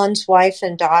Stanford, Allen's wife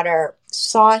and daughter,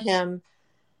 saw him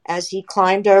as he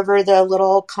climbed over the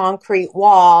little concrete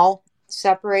wall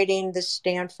separating the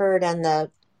Stanford and the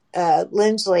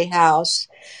Lindsley house.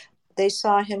 They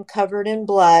saw him covered in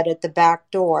blood at the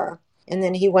back door, and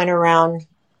then he went around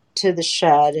to the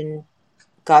shed and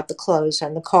got the clothes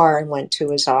and the car and went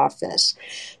to his office.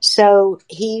 So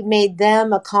he made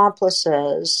them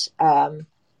accomplices, kind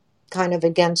of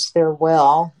against their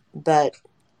will, but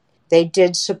they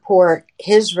did support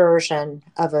his version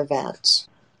of events.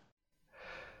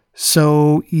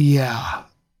 So, yeah,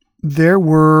 there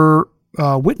were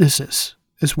witnesses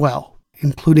as well,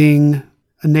 including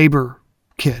a neighbor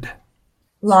kid.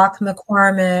 Locke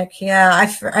McCormick. Yeah,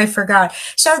 I forgot.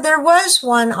 So there was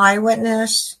one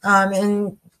eyewitness,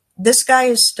 and this guy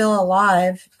is still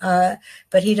alive,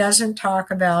 but he doesn't talk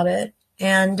about it.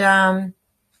 And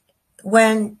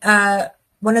when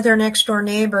one of their next door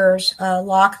neighbors,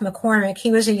 Locke McCormick, he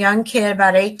was a young kid,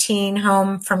 about 18,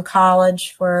 home from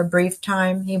college for a brief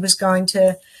time. He was going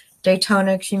to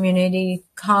Daytona Community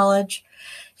College.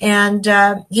 And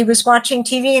he was watching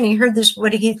TV, and he heard this,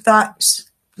 what he thought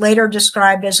later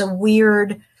described as a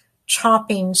weird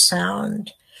chopping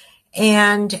sound.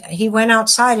 And he went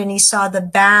outside and he saw the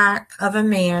back of a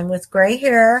man with gray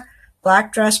hair,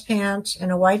 black dress pants,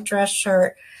 and a white dress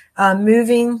shirt,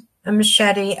 moving a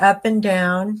machete up and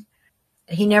down.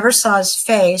 He never saw his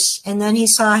face. And then he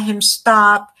saw him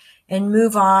stop and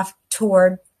move off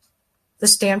toward the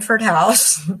Stanford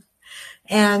house.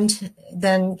 And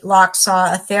then Locke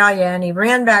saw Athalia and he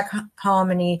ran back home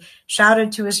and he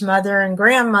shouted to his mother and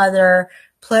grandmother,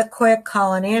 quick,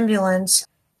 call an ambulance.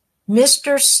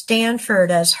 Mr.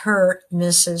 Stanford has hurt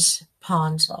Mrs.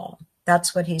 Ponsell.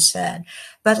 That's what he said.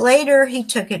 But later he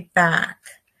took it back.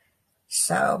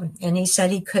 So, and he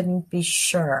said he couldn't be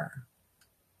sure.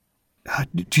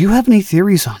 Do you have any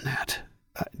theories on that?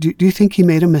 Do you think he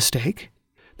made a mistake?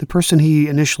 The person he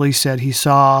initially said he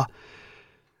saw,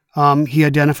 he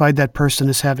identified that person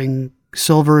as having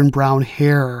silver and brown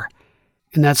hair,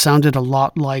 and that sounded a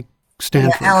lot like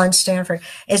Stanford. Yeah, Alan Stanford.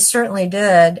 It certainly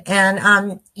did. And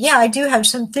I do have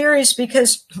some theories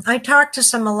because I talked to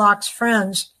some of Locke's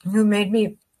friends who made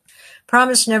me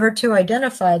promise never to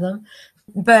identify them.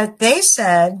 But they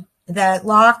said that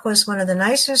Locke was one of the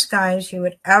nicest guys you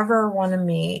would ever want to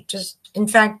meet. Just, in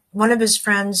fact, two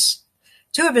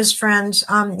of his friends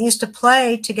used to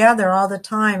play together all the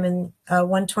time in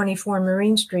 124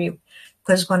 Marine Street,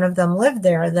 because one of them lived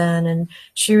there then, and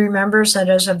she remembers it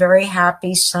as a very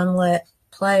happy, sunlit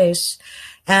place.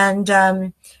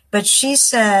 And but she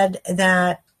said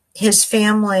that his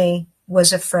family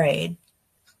was afraid.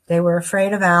 They were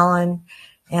afraid of Alan,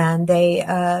 and they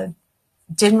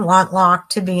didn't want Locke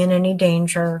to be in any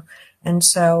danger. And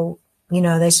so,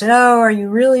 they said, "Oh, are you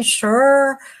really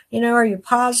sure? Are you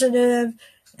positive?"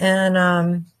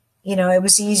 And it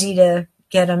was easy to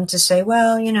get him to say,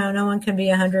 well, no one can be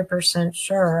 100%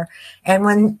 sure. And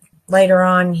when later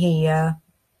on he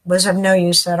was of no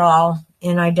use at all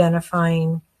in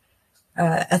identifying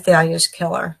Athalia's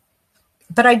killer.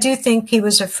 But I do think he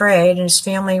was afraid, and his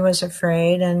family was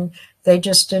afraid, and they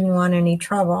just didn't want any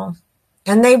trouble.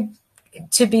 And they,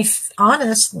 to be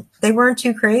honest, they weren't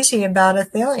too crazy about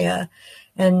Athalia.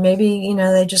 And maybe,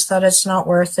 they just thought it's not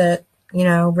worth it,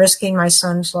 risking my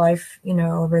son's life,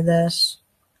 over this.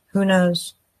 Who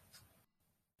knows?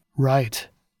 Right.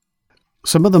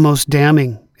 Some of the most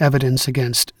damning evidence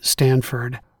against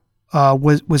Stanford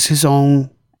was his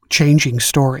own changing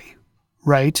story,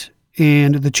 right?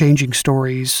 And the changing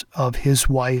stories of his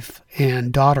wife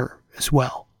and daughter as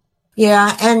well.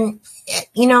 Yeah, and,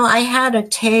 I had a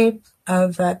tape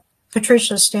of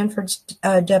Patricia Stanford's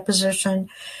deposition,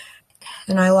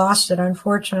 and I lost it,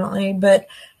 unfortunately, but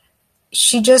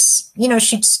she just,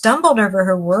 she'd stumbled over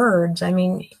her words. I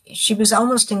mean, she was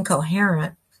almost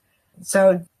incoherent.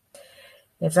 So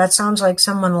if that sounds like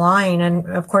someone lying, and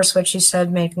of course what she said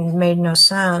made no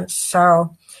sense.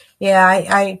 So yeah,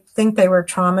 I think they were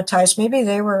traumatized. Maybe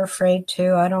they were afraid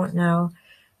too. I don't know.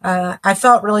 I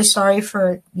felt really sorry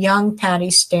for young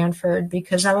Patty Stanford,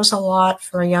 because that was a lot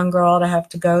for a young girl to have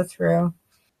to go through.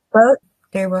 But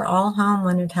they were all home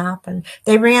when it happened.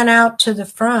 They ran out to the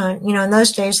front. In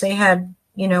those days they had,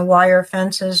 wire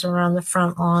fences around the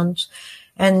front lawns.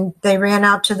 And they ran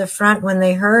out to the front when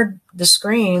they heard the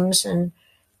screams and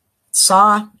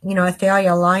saw,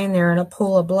 Athalia lying there in a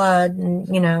pool of blood.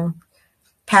 And,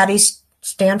 Patty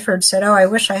Stanford said, "Oh, I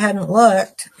wish I hadn't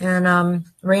looked," and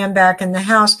ran back in the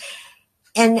house.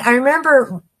 And I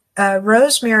remember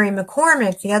Rosemary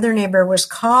McCormick, the other neighbor, was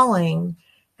calling,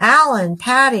 "Alan,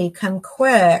 Patty, come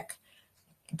quick."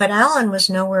 But Alan was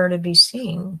nowhere to be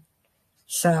seen.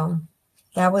 So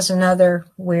that was another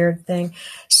weird thing.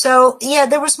 So, yeah,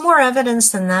 there was more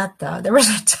evidence than that, though. There was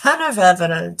a ton of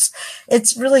evidence.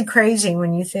 It's really crazy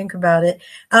when you think about it.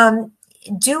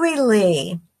 Dewey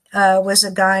Lee was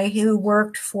a guy who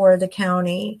worked for the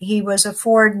county. He was a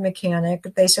Ford mechanic.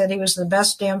 They said he was the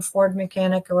best damn Ford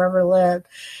mechanic who ever lived.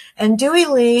 And Dewey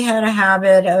Lee had a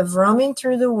habit of roaming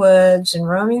through the woods and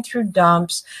roaming through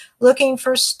dumps, looking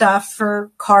for stuff for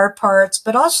car parts,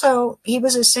 but also he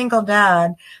was a single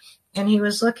dad, and he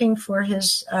was looking for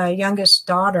his youngest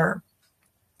daughter,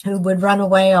 who would run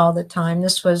away all the time.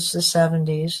 This was the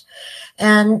 70s.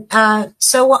 And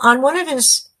so on one of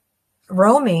his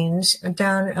roamings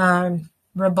down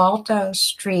Ribalto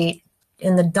Street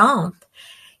in the dump,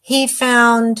 he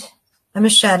found a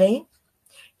machete.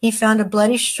 He found a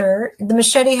bloody shirt. The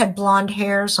machete had blonde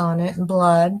hairs on it and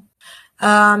blood.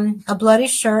 A bloody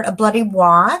shirt, a bloody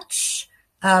watch,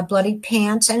 bloody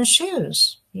pants, and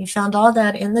shoes. He found all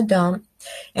that in the dump.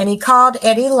 And he called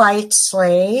Eddie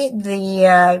Lindsley,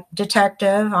 the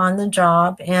detective on the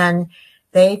job, and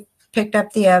they picked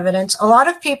up the evidence. A lot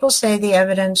of people say the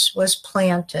evidence was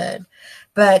planted,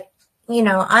 but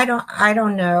I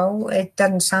don't know. It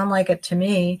doesn't sound like it to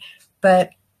me.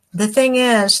 But the thing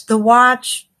is, the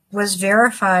watch was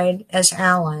verified as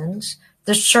Allen's.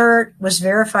 The shirt was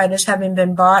verified as having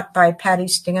been bought by Patty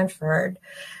Stanford.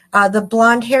 The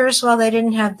blonde hairs, well, they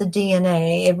didn't have the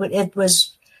DNA. It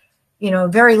was,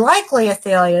 very likely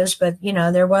Athalia's, but,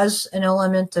 there was an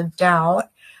element of doubt.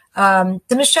 The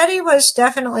machete was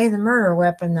definitely the murder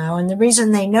weapon, though. And the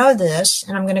reason they know this,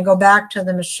 and I'm going to go back to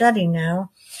the machete now,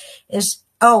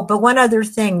 but one other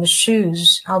thing, the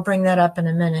shoes, I'll bring that up in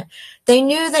a minute. They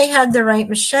knew they had the right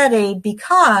machete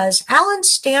because Allen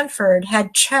Stanford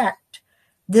had checked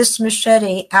this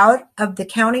machete out of the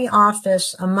county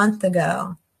office a month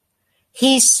ago.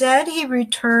 He said he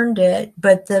returned it,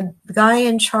 but the guy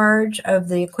in charge of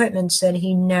the equipment said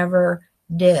he never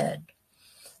did.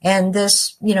 And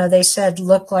this, they said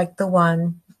looked like the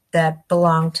one that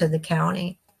belonged to the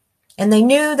county. And they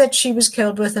knew that she was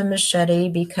killed with a machete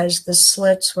because the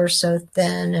slits were so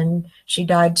thin and she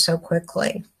died so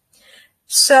quickly.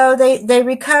 So they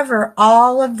recover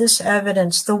all of this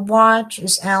evidence. The watch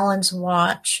is Allen's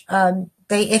watch.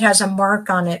 It has a mark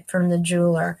on it from the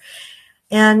jeweler.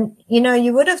 And,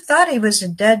 you would have thought he was a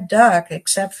dead duck,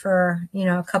 except for,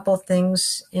 a couple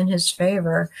things in his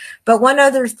favor. But one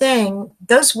other thing,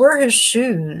 those were his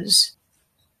shoes.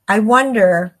 I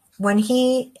wonder, when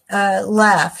he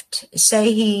left,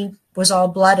 say he was all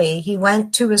bloody, he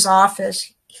went to his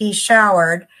office, he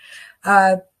showered.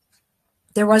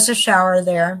 There was a shower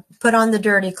there, put on the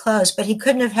dirty clothes, but he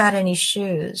couldn't have had any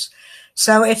shoes.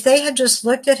 So if they had just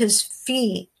looked at his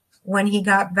feet when he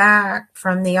got back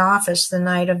from the office the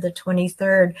night of the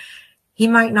 23rd, he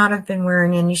might not have been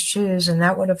wearing any shoes, and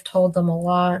that would have told them a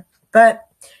lot. But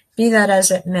be that as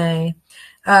it may,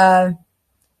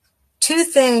 two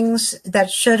things that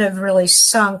should have really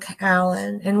sunk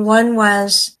Allen, and one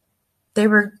was they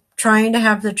were trying to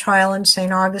have the trial in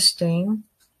St. Augustine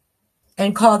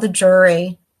and call the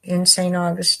jury in St.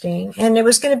 Augustine. And it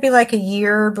was going to be like a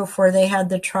year before they had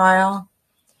the trial.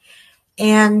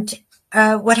 And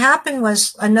what happened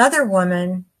was another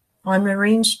woman on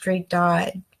Marine Street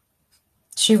died.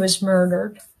 She was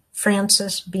murdered,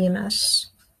 Frances Bemis.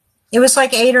 It was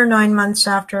like 8 or 9 months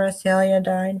after Athalia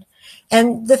died.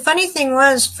 And the funny thing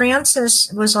was,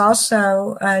 Frances was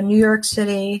also a New York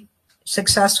City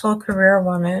successful career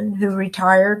woman who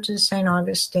retired to St.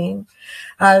 Augustine,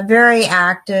 very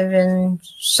active in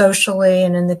socially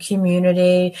and in the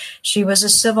community. She was a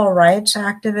civil rights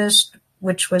activist,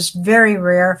 which was very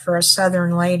rare for a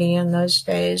Southern lady in those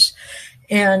days.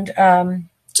 And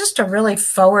just a really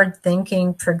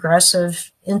forward-thinking,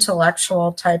 progressive,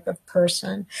 intellectual type of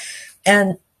person.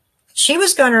 And she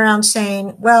was going around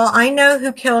saying, well, I know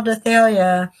who killed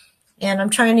Athalia, and I'm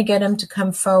trying to get him to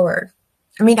come forward.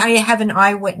 I mean, I have an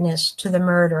eyewitness to the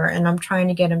murder, and I'm trying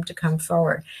to get him to come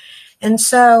forward. And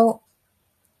so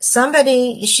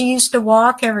she used to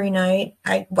walk every night.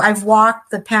 I've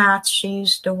walked the path she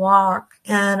used to walk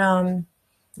and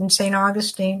in St.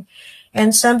 Augustine.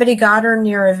 And somebody got her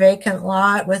near a vacant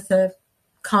lot with a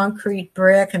concrete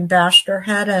brick and bashed her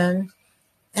head in,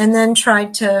 and then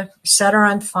tried to set her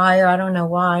on fire. I don't know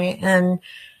why. And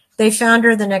they found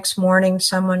her the next morning,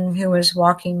 someone who was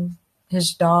walking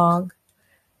his dog.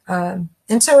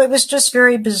 And so it was just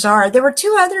very bizarre. There were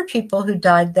 2 other people who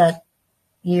died that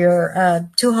year,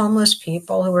 2 homeless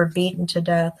people who were beaten to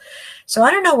death. So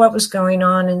I don't know what was going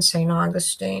on in St.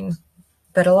 Augustine,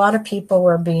 but a lot of people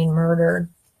were being murdered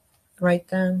right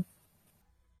then.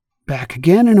 Back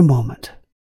again in a moment.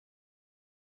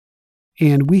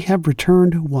 And we have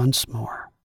returned once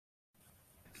more.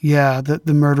 Yeah,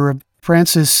 the murder of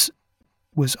Frances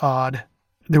was odd.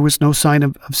 There was no sign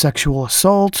of sexual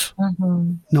assault,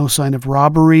 no sign of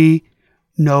robbery,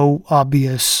 no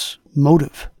obvious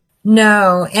motive.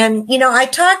 No. And, I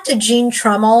talked to Jean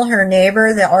Trummel, her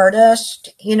neighbor, the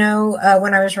artist, when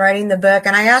I was writing the book,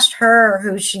 and I asked her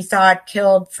who she thought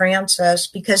killed Frances,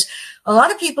 because a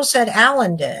lot of people said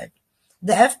Allen did.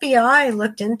 The FBI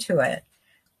looked into it.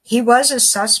 He was a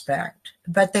suspect,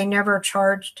 but they never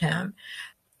charged him.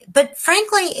 But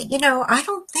frankly, I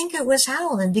don't think it was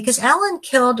Allen, because Allen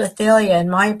killed Athalia, in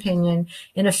my opinion,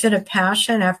 in a fit of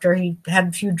passion after he had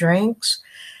a few drinks.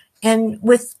 And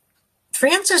with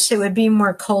Frances, it would be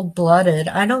more cold-blooded.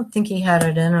 I don't think he had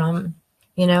it in him,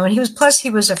 and he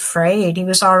was afraid. He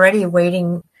was already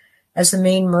waiting as the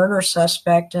main murder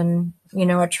suspect in,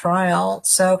 a trial.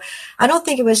 So I don't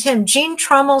think it was him. Jean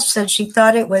Trummel said she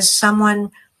thought it was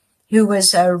someone who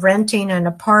was renting an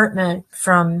apartment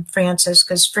from Frances,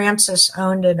 because Frances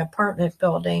owned an apartment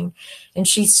building. And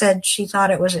she said she thought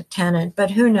it was a tenant,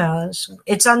 but who knows?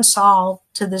 It's unsolved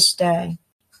to this day.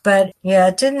 But yeah,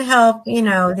 it didn't help,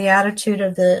 the attitude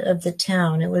of the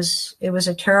town. It was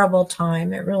a terrible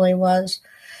time. It really was.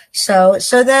 So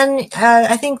then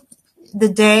I think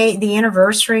the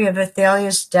anniversary of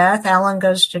Athalia's death, Alan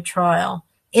goes to trial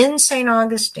in St.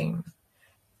 Augustine.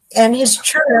 And his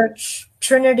church,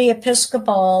 Trinity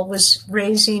Episcopal, was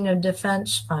raising a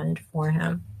defense fund for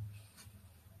him.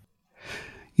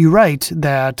 You write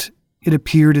that it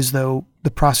appeared as though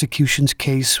the prosecution's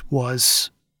case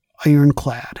was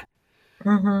ironclad.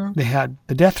 Mm-hmm. They had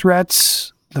the death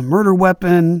threats, the murder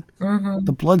weapon, Mm-hmm.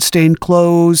 the blood-stained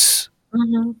clothes,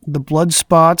 Mm-hmm. the blood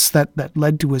spots that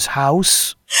led to his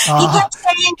house.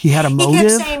 He had a motive. He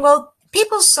kept saying, well,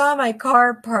 people saw my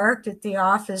car parked at the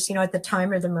office, at the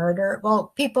time of the murder.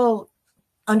 Well, people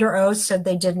under oath said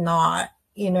they did not,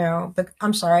 but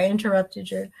I'm sorry, I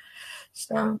interrupted you.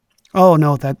 So. Oh,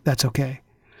 no, that's okay.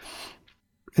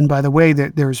 And by the way,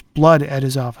 there's blood at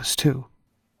his office too.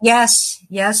 Yes,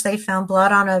 they found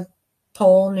blood on a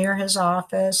pole near his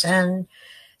office. And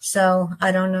so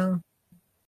I don't know.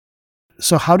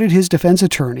 So how did his defense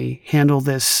attorney handle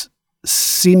this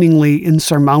seemingly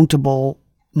insurmountable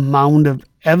mound of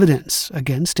evidence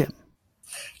against him?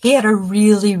 He had a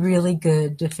really, really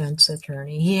good defense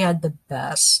attorney. He had the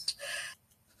best,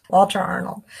 Walter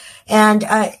Arnold. And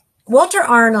Walter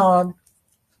Arnold,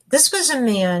 this was a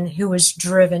man who was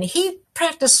driven. He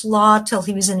practiced law till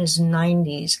he was in his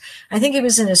 90s. I think he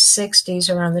was in his 60s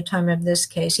around the time of this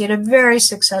case. He had a very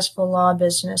successful law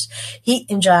business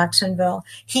in Jacksonville.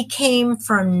 He came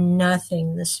from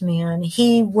nothing, this man.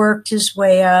 He worked his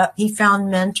way up. He found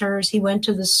mentors. He went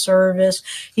to the service.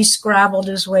 He scrabbled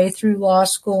his way through law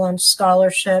school on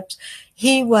scholarships.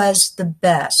 He was the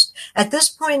best. At this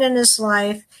point in his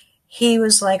life, he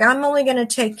was like, I'm only going to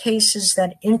take cases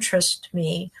that interest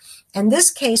me. And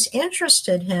this case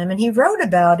interested him, and he wrote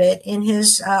about it in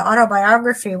his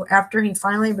autobiography after he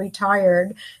finally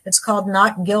retired. It's called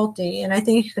Not Guilty, and I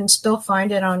think you can still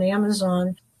find it on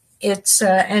Amazon. It's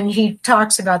and he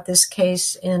talks about this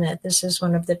case in it. This is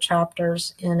one of the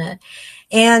chapters in it.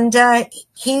 And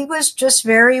he was just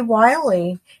very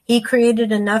wily. He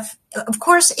created enough. Of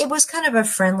course, it was kind of a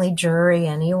friendly jury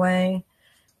anyway.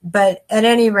 But at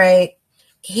any rate,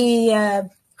 he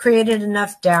created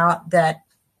enough doubt that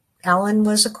Alan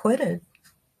was acquitted,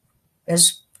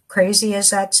 as crazy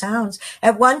as that sounds.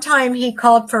 At one time, he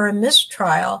called for a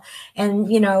mistrial, and,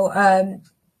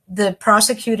 the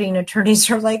prosecuting attorneys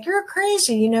are like, you're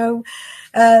crazy, they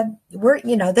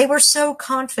were so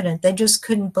confident. They just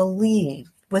couldn't believe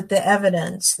with the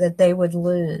evidence that they would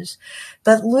lose.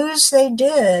 But lose they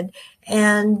did.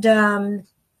 And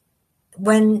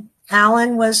when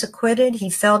Alan was acquitted, he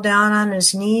fell down on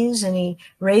his knees and he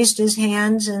raised his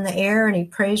hands in the air and he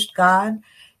praised God,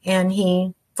 and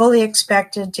he fully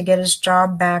expected to get his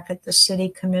job back at the city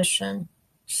commission.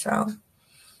 So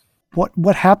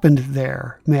what happened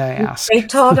there, may I ask? They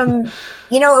told him,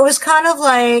 it was kind of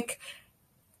like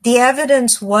the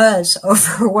evidence was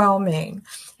overwhelming.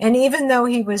 And even though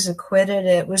he was acquitted,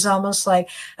 it was almost like,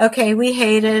 okay, we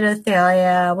hated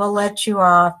Athalia, we'll let you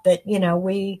off, but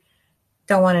we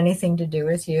don't want anything to do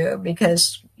with you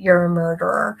because you're a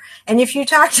murderer. And if you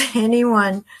talk to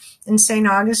anyone in St.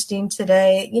 Augustine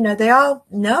today, they all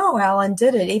know Alan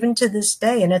did it, even to this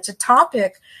day. And it's a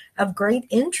topic of great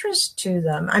interest to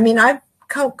them. I mean, I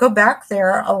go back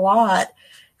there a lot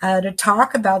to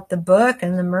talk about the book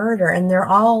and the murder, and they're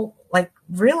all like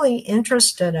really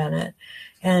interested in it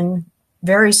and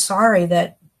very sorry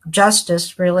that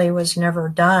justice really was never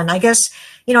done. I guess,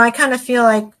 I kind of feel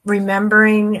like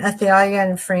remembering Athalia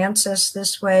and Francis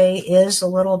this way is a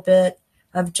little bit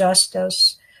of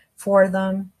justice for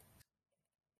them.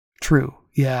 True,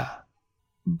 yeah.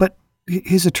 But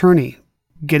his attorney,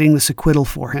 getting this acquittal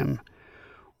for him,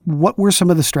 what were some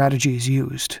of the strategies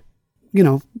used?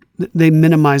 They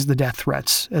minimized the death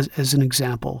threats as an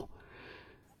example.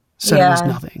 Said it was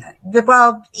nothing.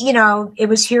 Well, it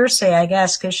was hearsay, I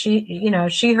guess, because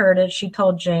she heard it. She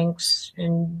told Jinx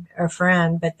and a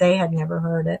friend, but they had never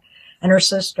heard it, and her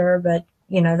sister, but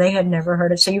they had never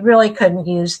heard it. So you really couldn't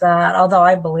use that, although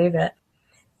I believe it.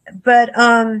 But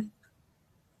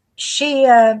she,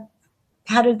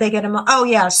 how did they get him? Oh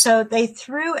yeah, so they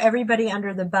threw everybody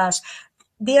under the bus.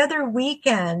 The other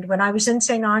weekend, when I was in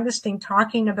St. Augustine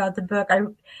talking about the book,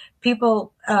 one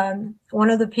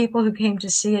of the people who came to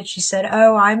see it, she said,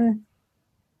 "Oh, I'm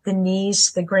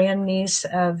the grandniece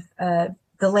of the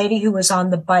lady who was on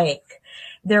the bike."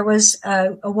 There was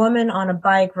a woman on a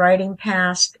bike riding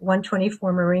past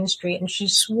 124 Marine Street, and she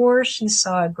swore she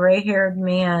saw a gray-haired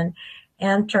man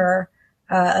enter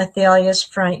Athalia's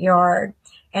front yard.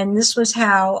 And this was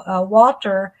how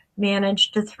Walter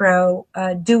managed to throw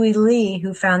Dewey Lee,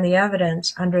 who found the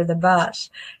evidence, under the bus.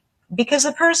 Because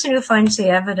the person who finds the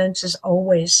evidence is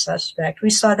always suspect. We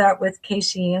saw that with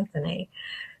Casey Anthony.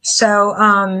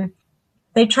 So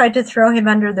they tried to throw him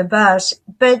under the bus.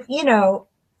 But, you know,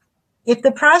 if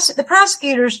the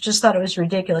prosecutors just thought it was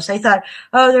ridiculous. They thought,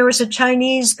 oh, there was a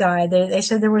Chinese guy. They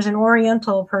said there was an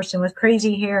Oriental person with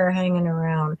crazy hair hanging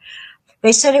around.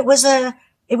 They said it was a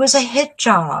hit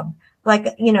job.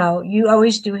 Like, you know, you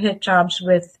always do hit jobs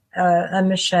with a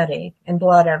machete and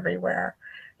blood everywhere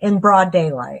in broad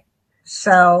daylight.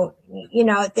 So, you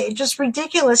know, just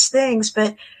ridiculous things,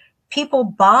 but people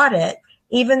bought it,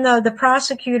 even though the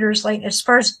prosecutors, like, as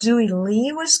far as Dewey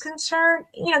Lee was concerned,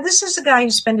 you know, this is a guy who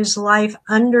spent his life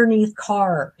underneath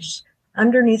cars,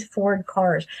 underneath Ford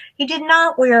cars. He did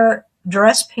not wear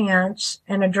dress pants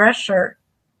and a dress shirt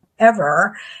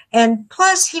ever. And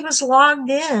plus he was logged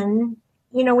in,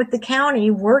 you know, with the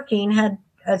county working, had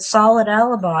a solid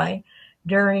alibi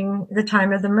during the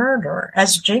time of the murder,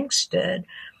 as Jinx did.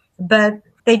 But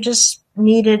they just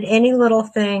needed any little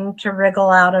thing to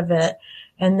wriggle out of it,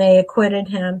 and they acquitted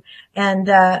him. And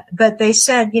but they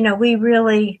said, you know, we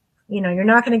really, you know, you're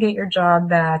not going to get your job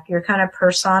back. You're kind of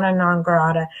persona non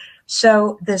grata.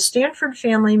 So the Stanford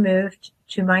family moved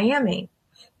to Miami,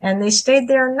 and they stayed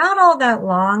there not all that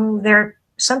long.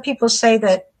 Some people say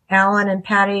that Alan and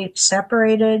Patty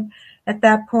separated at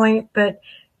that point, but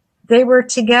they were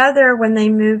together when they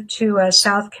moved to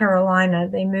South Carolina.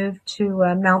 They moved to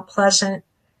Mount Pleasant,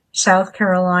 South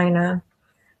Carolina,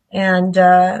 and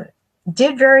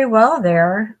did very well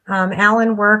there.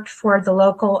 Alan worked for the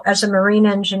local as a marine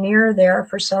engineer there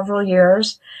for several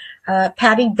years.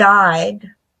 Patty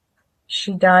died.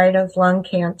 She died of lung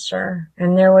cancer,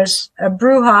 and there was a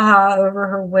brouhaha over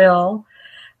her will.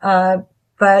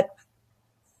 But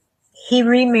he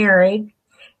remarried.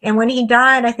 And when he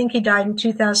died, I think he died in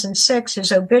 2006,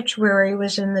 his obituary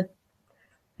was in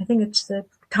I think it's the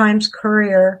Times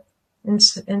Courier in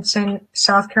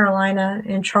South Carolina,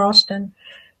 in Charleston.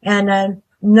 And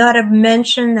not a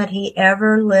mention that he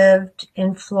ever lived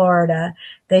in Florida.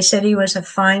 They said he was a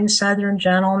fine Southern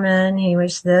gentleman. He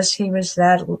was this, he was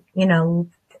that, you know,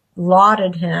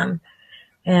 lauded him.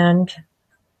 And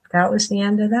that was the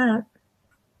end of that.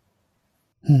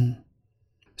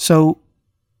 So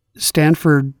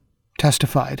Stanford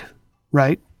testified,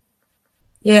 right?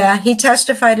 Yeah, he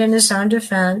testified in his own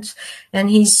defense, and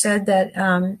he said that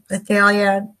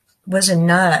Athalia was a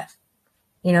nut,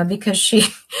 you know, because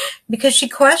she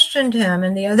questioned him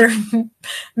and the other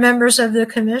members of the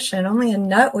commission. Only a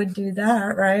nut would do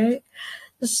that, right?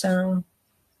 So.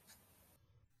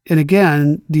 And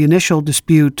again, the initial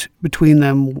dispute between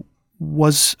them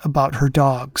was about her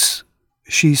dogs.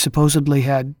 She supposedly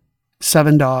had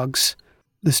 7 dogs.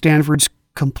 The Stanfords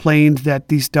complained that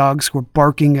these dogs were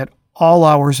barking at all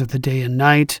hours of the day and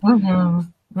night.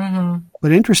 Mm-hmm. Mm-hmm.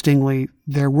 But interestingly,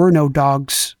 there were no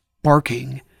dogs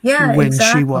barking when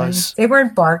exactly. She was. They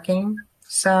weren't barking.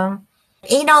 So,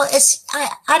 you know,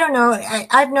 I don't know.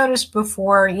 I've noticed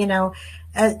before, you know,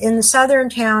 in the southern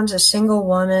towns, a single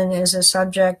woman is a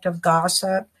subject of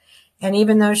gossip. And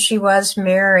even though she was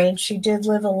married, she did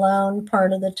live alone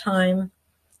part of the time.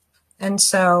 And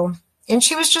so, and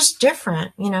she was just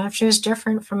different, you know, she was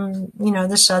different from, you know,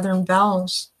 the Southern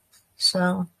belles.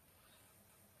 So.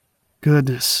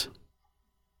 Goodness.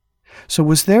 So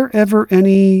was there ever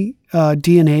any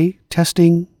DNA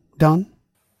testing done?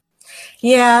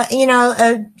 Yeah, you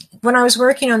know, when I was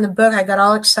working on the book, I got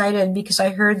all excited because I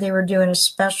heard they were doing a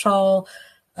special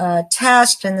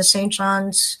test in the St.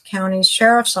 Johns County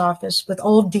Sheriff's Office with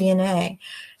old DNA.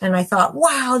 And I thought,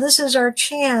 wow, this is our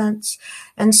chance.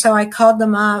 And so I called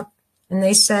them up and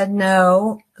they said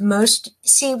no.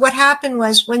 See, what happened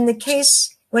was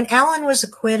when Alan was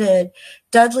acquitted,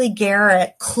 Dudley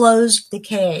Garrett closed the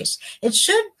case. It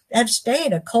should have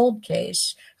stayed a cold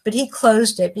case, but he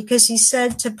closed it because he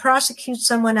said to prosecute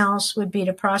someone else would be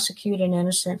to prosecute an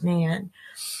innocent man.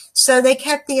 So they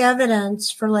kept the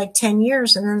evidence for like 10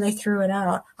 years and then they threw it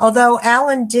out. Although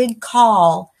Alan did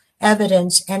call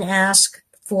evidence and ask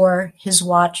for his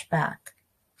watch back.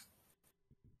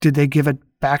 Did they give it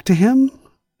back to him?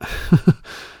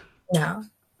 No.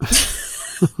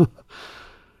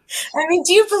 I mean,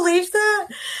 do you believe that?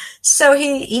 So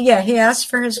he asked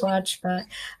for his watch back,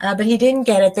 but he didn't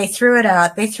get it. They threw it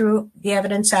out. They threw the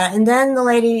evidence out. And then the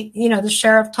lady, you know, the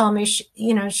sheriff told me,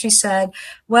 she said,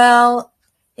 well,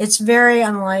 it's very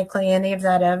unlikely any of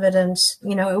that evidence,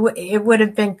 you know, it would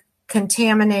have been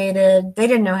contaminated. They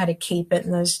didn't know how to keep it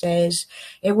in those days.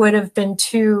 It would have been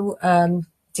too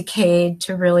decayed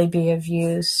to really be of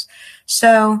use.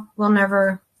 So we'll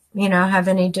never have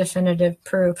any definitive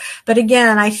proof. But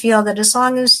again, I feel that as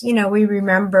long as, we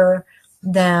remember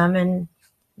them and,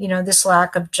 this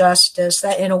lack of justice,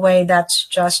 that in a way that's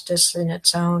justice in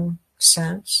its own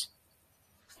sense.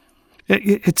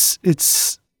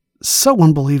 It's so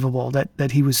unbelievable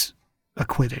that he was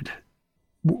acquitted.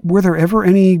 Were there ever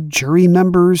any jury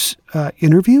members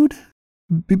interviewed?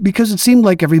 Because it seemed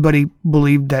like everybody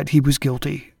believed that he was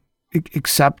guilty,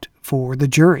 except for the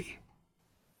jury.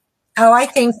 Oh, I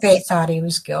think they thought he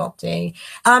was guilty.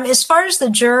 As far as the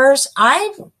jurors,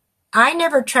 I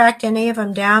never tracked any of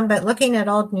them down, but looking at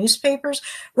old newspapers,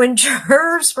 when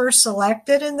jurors were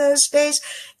selected in those days,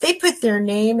 they put their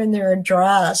name and their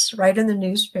address right in the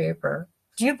newspaper.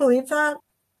 Do you believe that?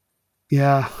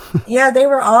 Yeah. Yeah, they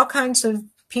were all kinds of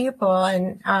people.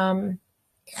 And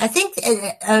I think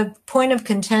a point of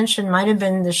contention might have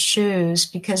been the shoes,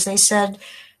 because they said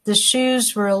the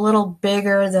shoes were a little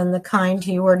bigger than the kind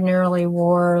he ordinarily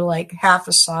wore, like half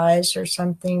a size or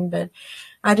something. But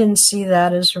I didn't see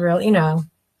that as real,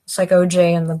 it's like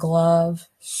OJ and the glove.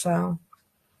 So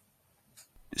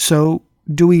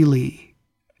Dewey Lee,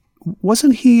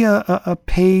 wasn't he a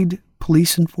paid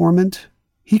police informant?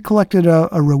 He collected a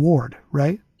reward,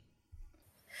 right?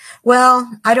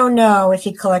 Well, I don't know if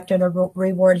he collected a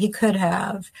reward. He could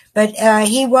have, but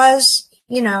he was,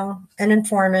 an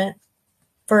informant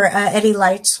for Eddie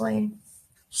Lindsley.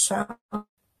 So.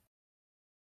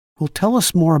 Well, tell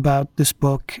us more about this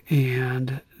book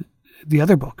and the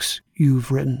other books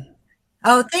you've written.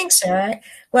 Oh, thanks, Eric.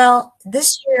 Well,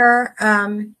 this year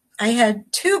I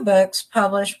had 2 books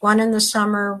published, one in the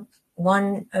summer,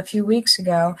 one a few weeks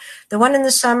ago. The one in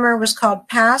the summer was called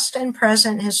Past and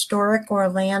Present Historic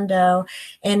Orlando,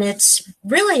 and it's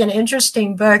really an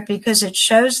interesting book because it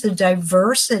shows the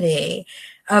diversity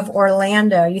of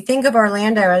Orlando. You think of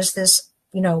Orlando as this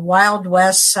Wild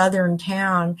West Southern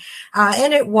town.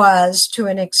 And it was to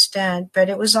an extent, but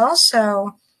it was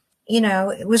also,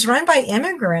 it was run by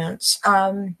immigrants.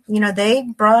 They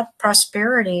brought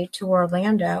prosperity to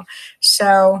Orlando.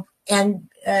 So, and,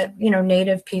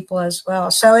 Native people as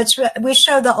well. So we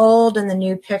show the old and the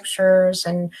new pictures,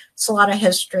 and it's a lot of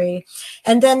history.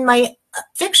 And then my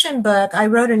fiction book, I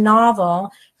wrote a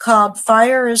novel called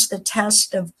Fire is the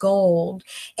Test of Gold.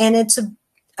 And it's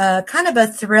kind of a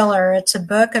thriller. It's a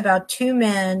book about 2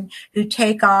 men who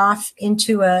take off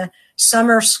into a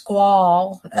summer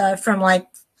squall from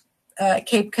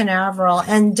Cape Canaveral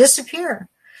and disappear.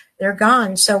 They're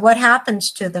gone. So what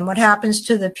happens to them? What happens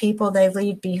to the people they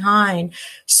leave behind?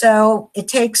 So it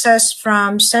takes us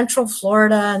from Central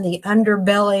Florida and the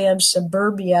underbelly of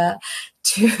suburbia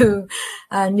to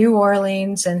New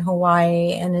Orleans and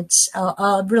Hawaii. And it's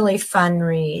a really fun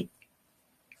read.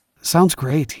 Sounds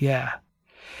great. Yeah.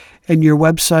 And your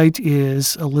website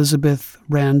is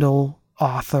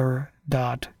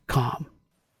elizabethrandallauthor.com.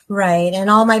 Right. And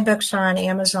all my books are on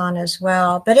Amazon as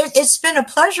well. But it's been a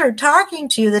pleasure talking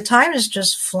to you. The time has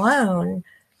just flown.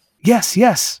 Yes.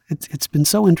 It's been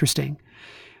so interesting.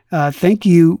 Thank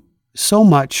you so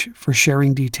much for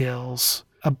sharing details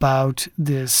about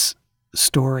this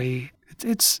story.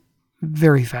 It's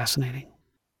very fascinating.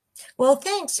 Well,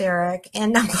 thanks, Eric.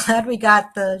 And I'm glad we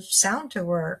got the sound to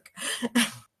work.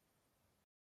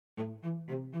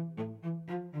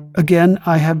 Again,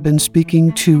 I have been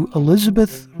speaking to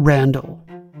Elizabeth Randall.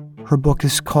 Her book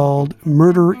is called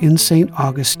Murder in St.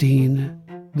 Augustine,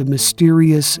 The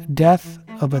Mysterious Death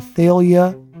of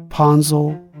Athalia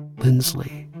Ponsell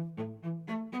Lindsley.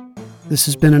 This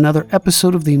has been another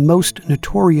episode of the Most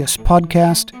Notorious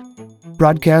podcast,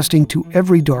 broadcasting to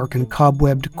every dark and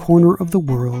cobwebbed corner of the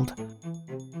world.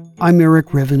 I'm Eric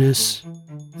Rivenis,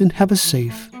 and have a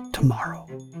safe tomorrow.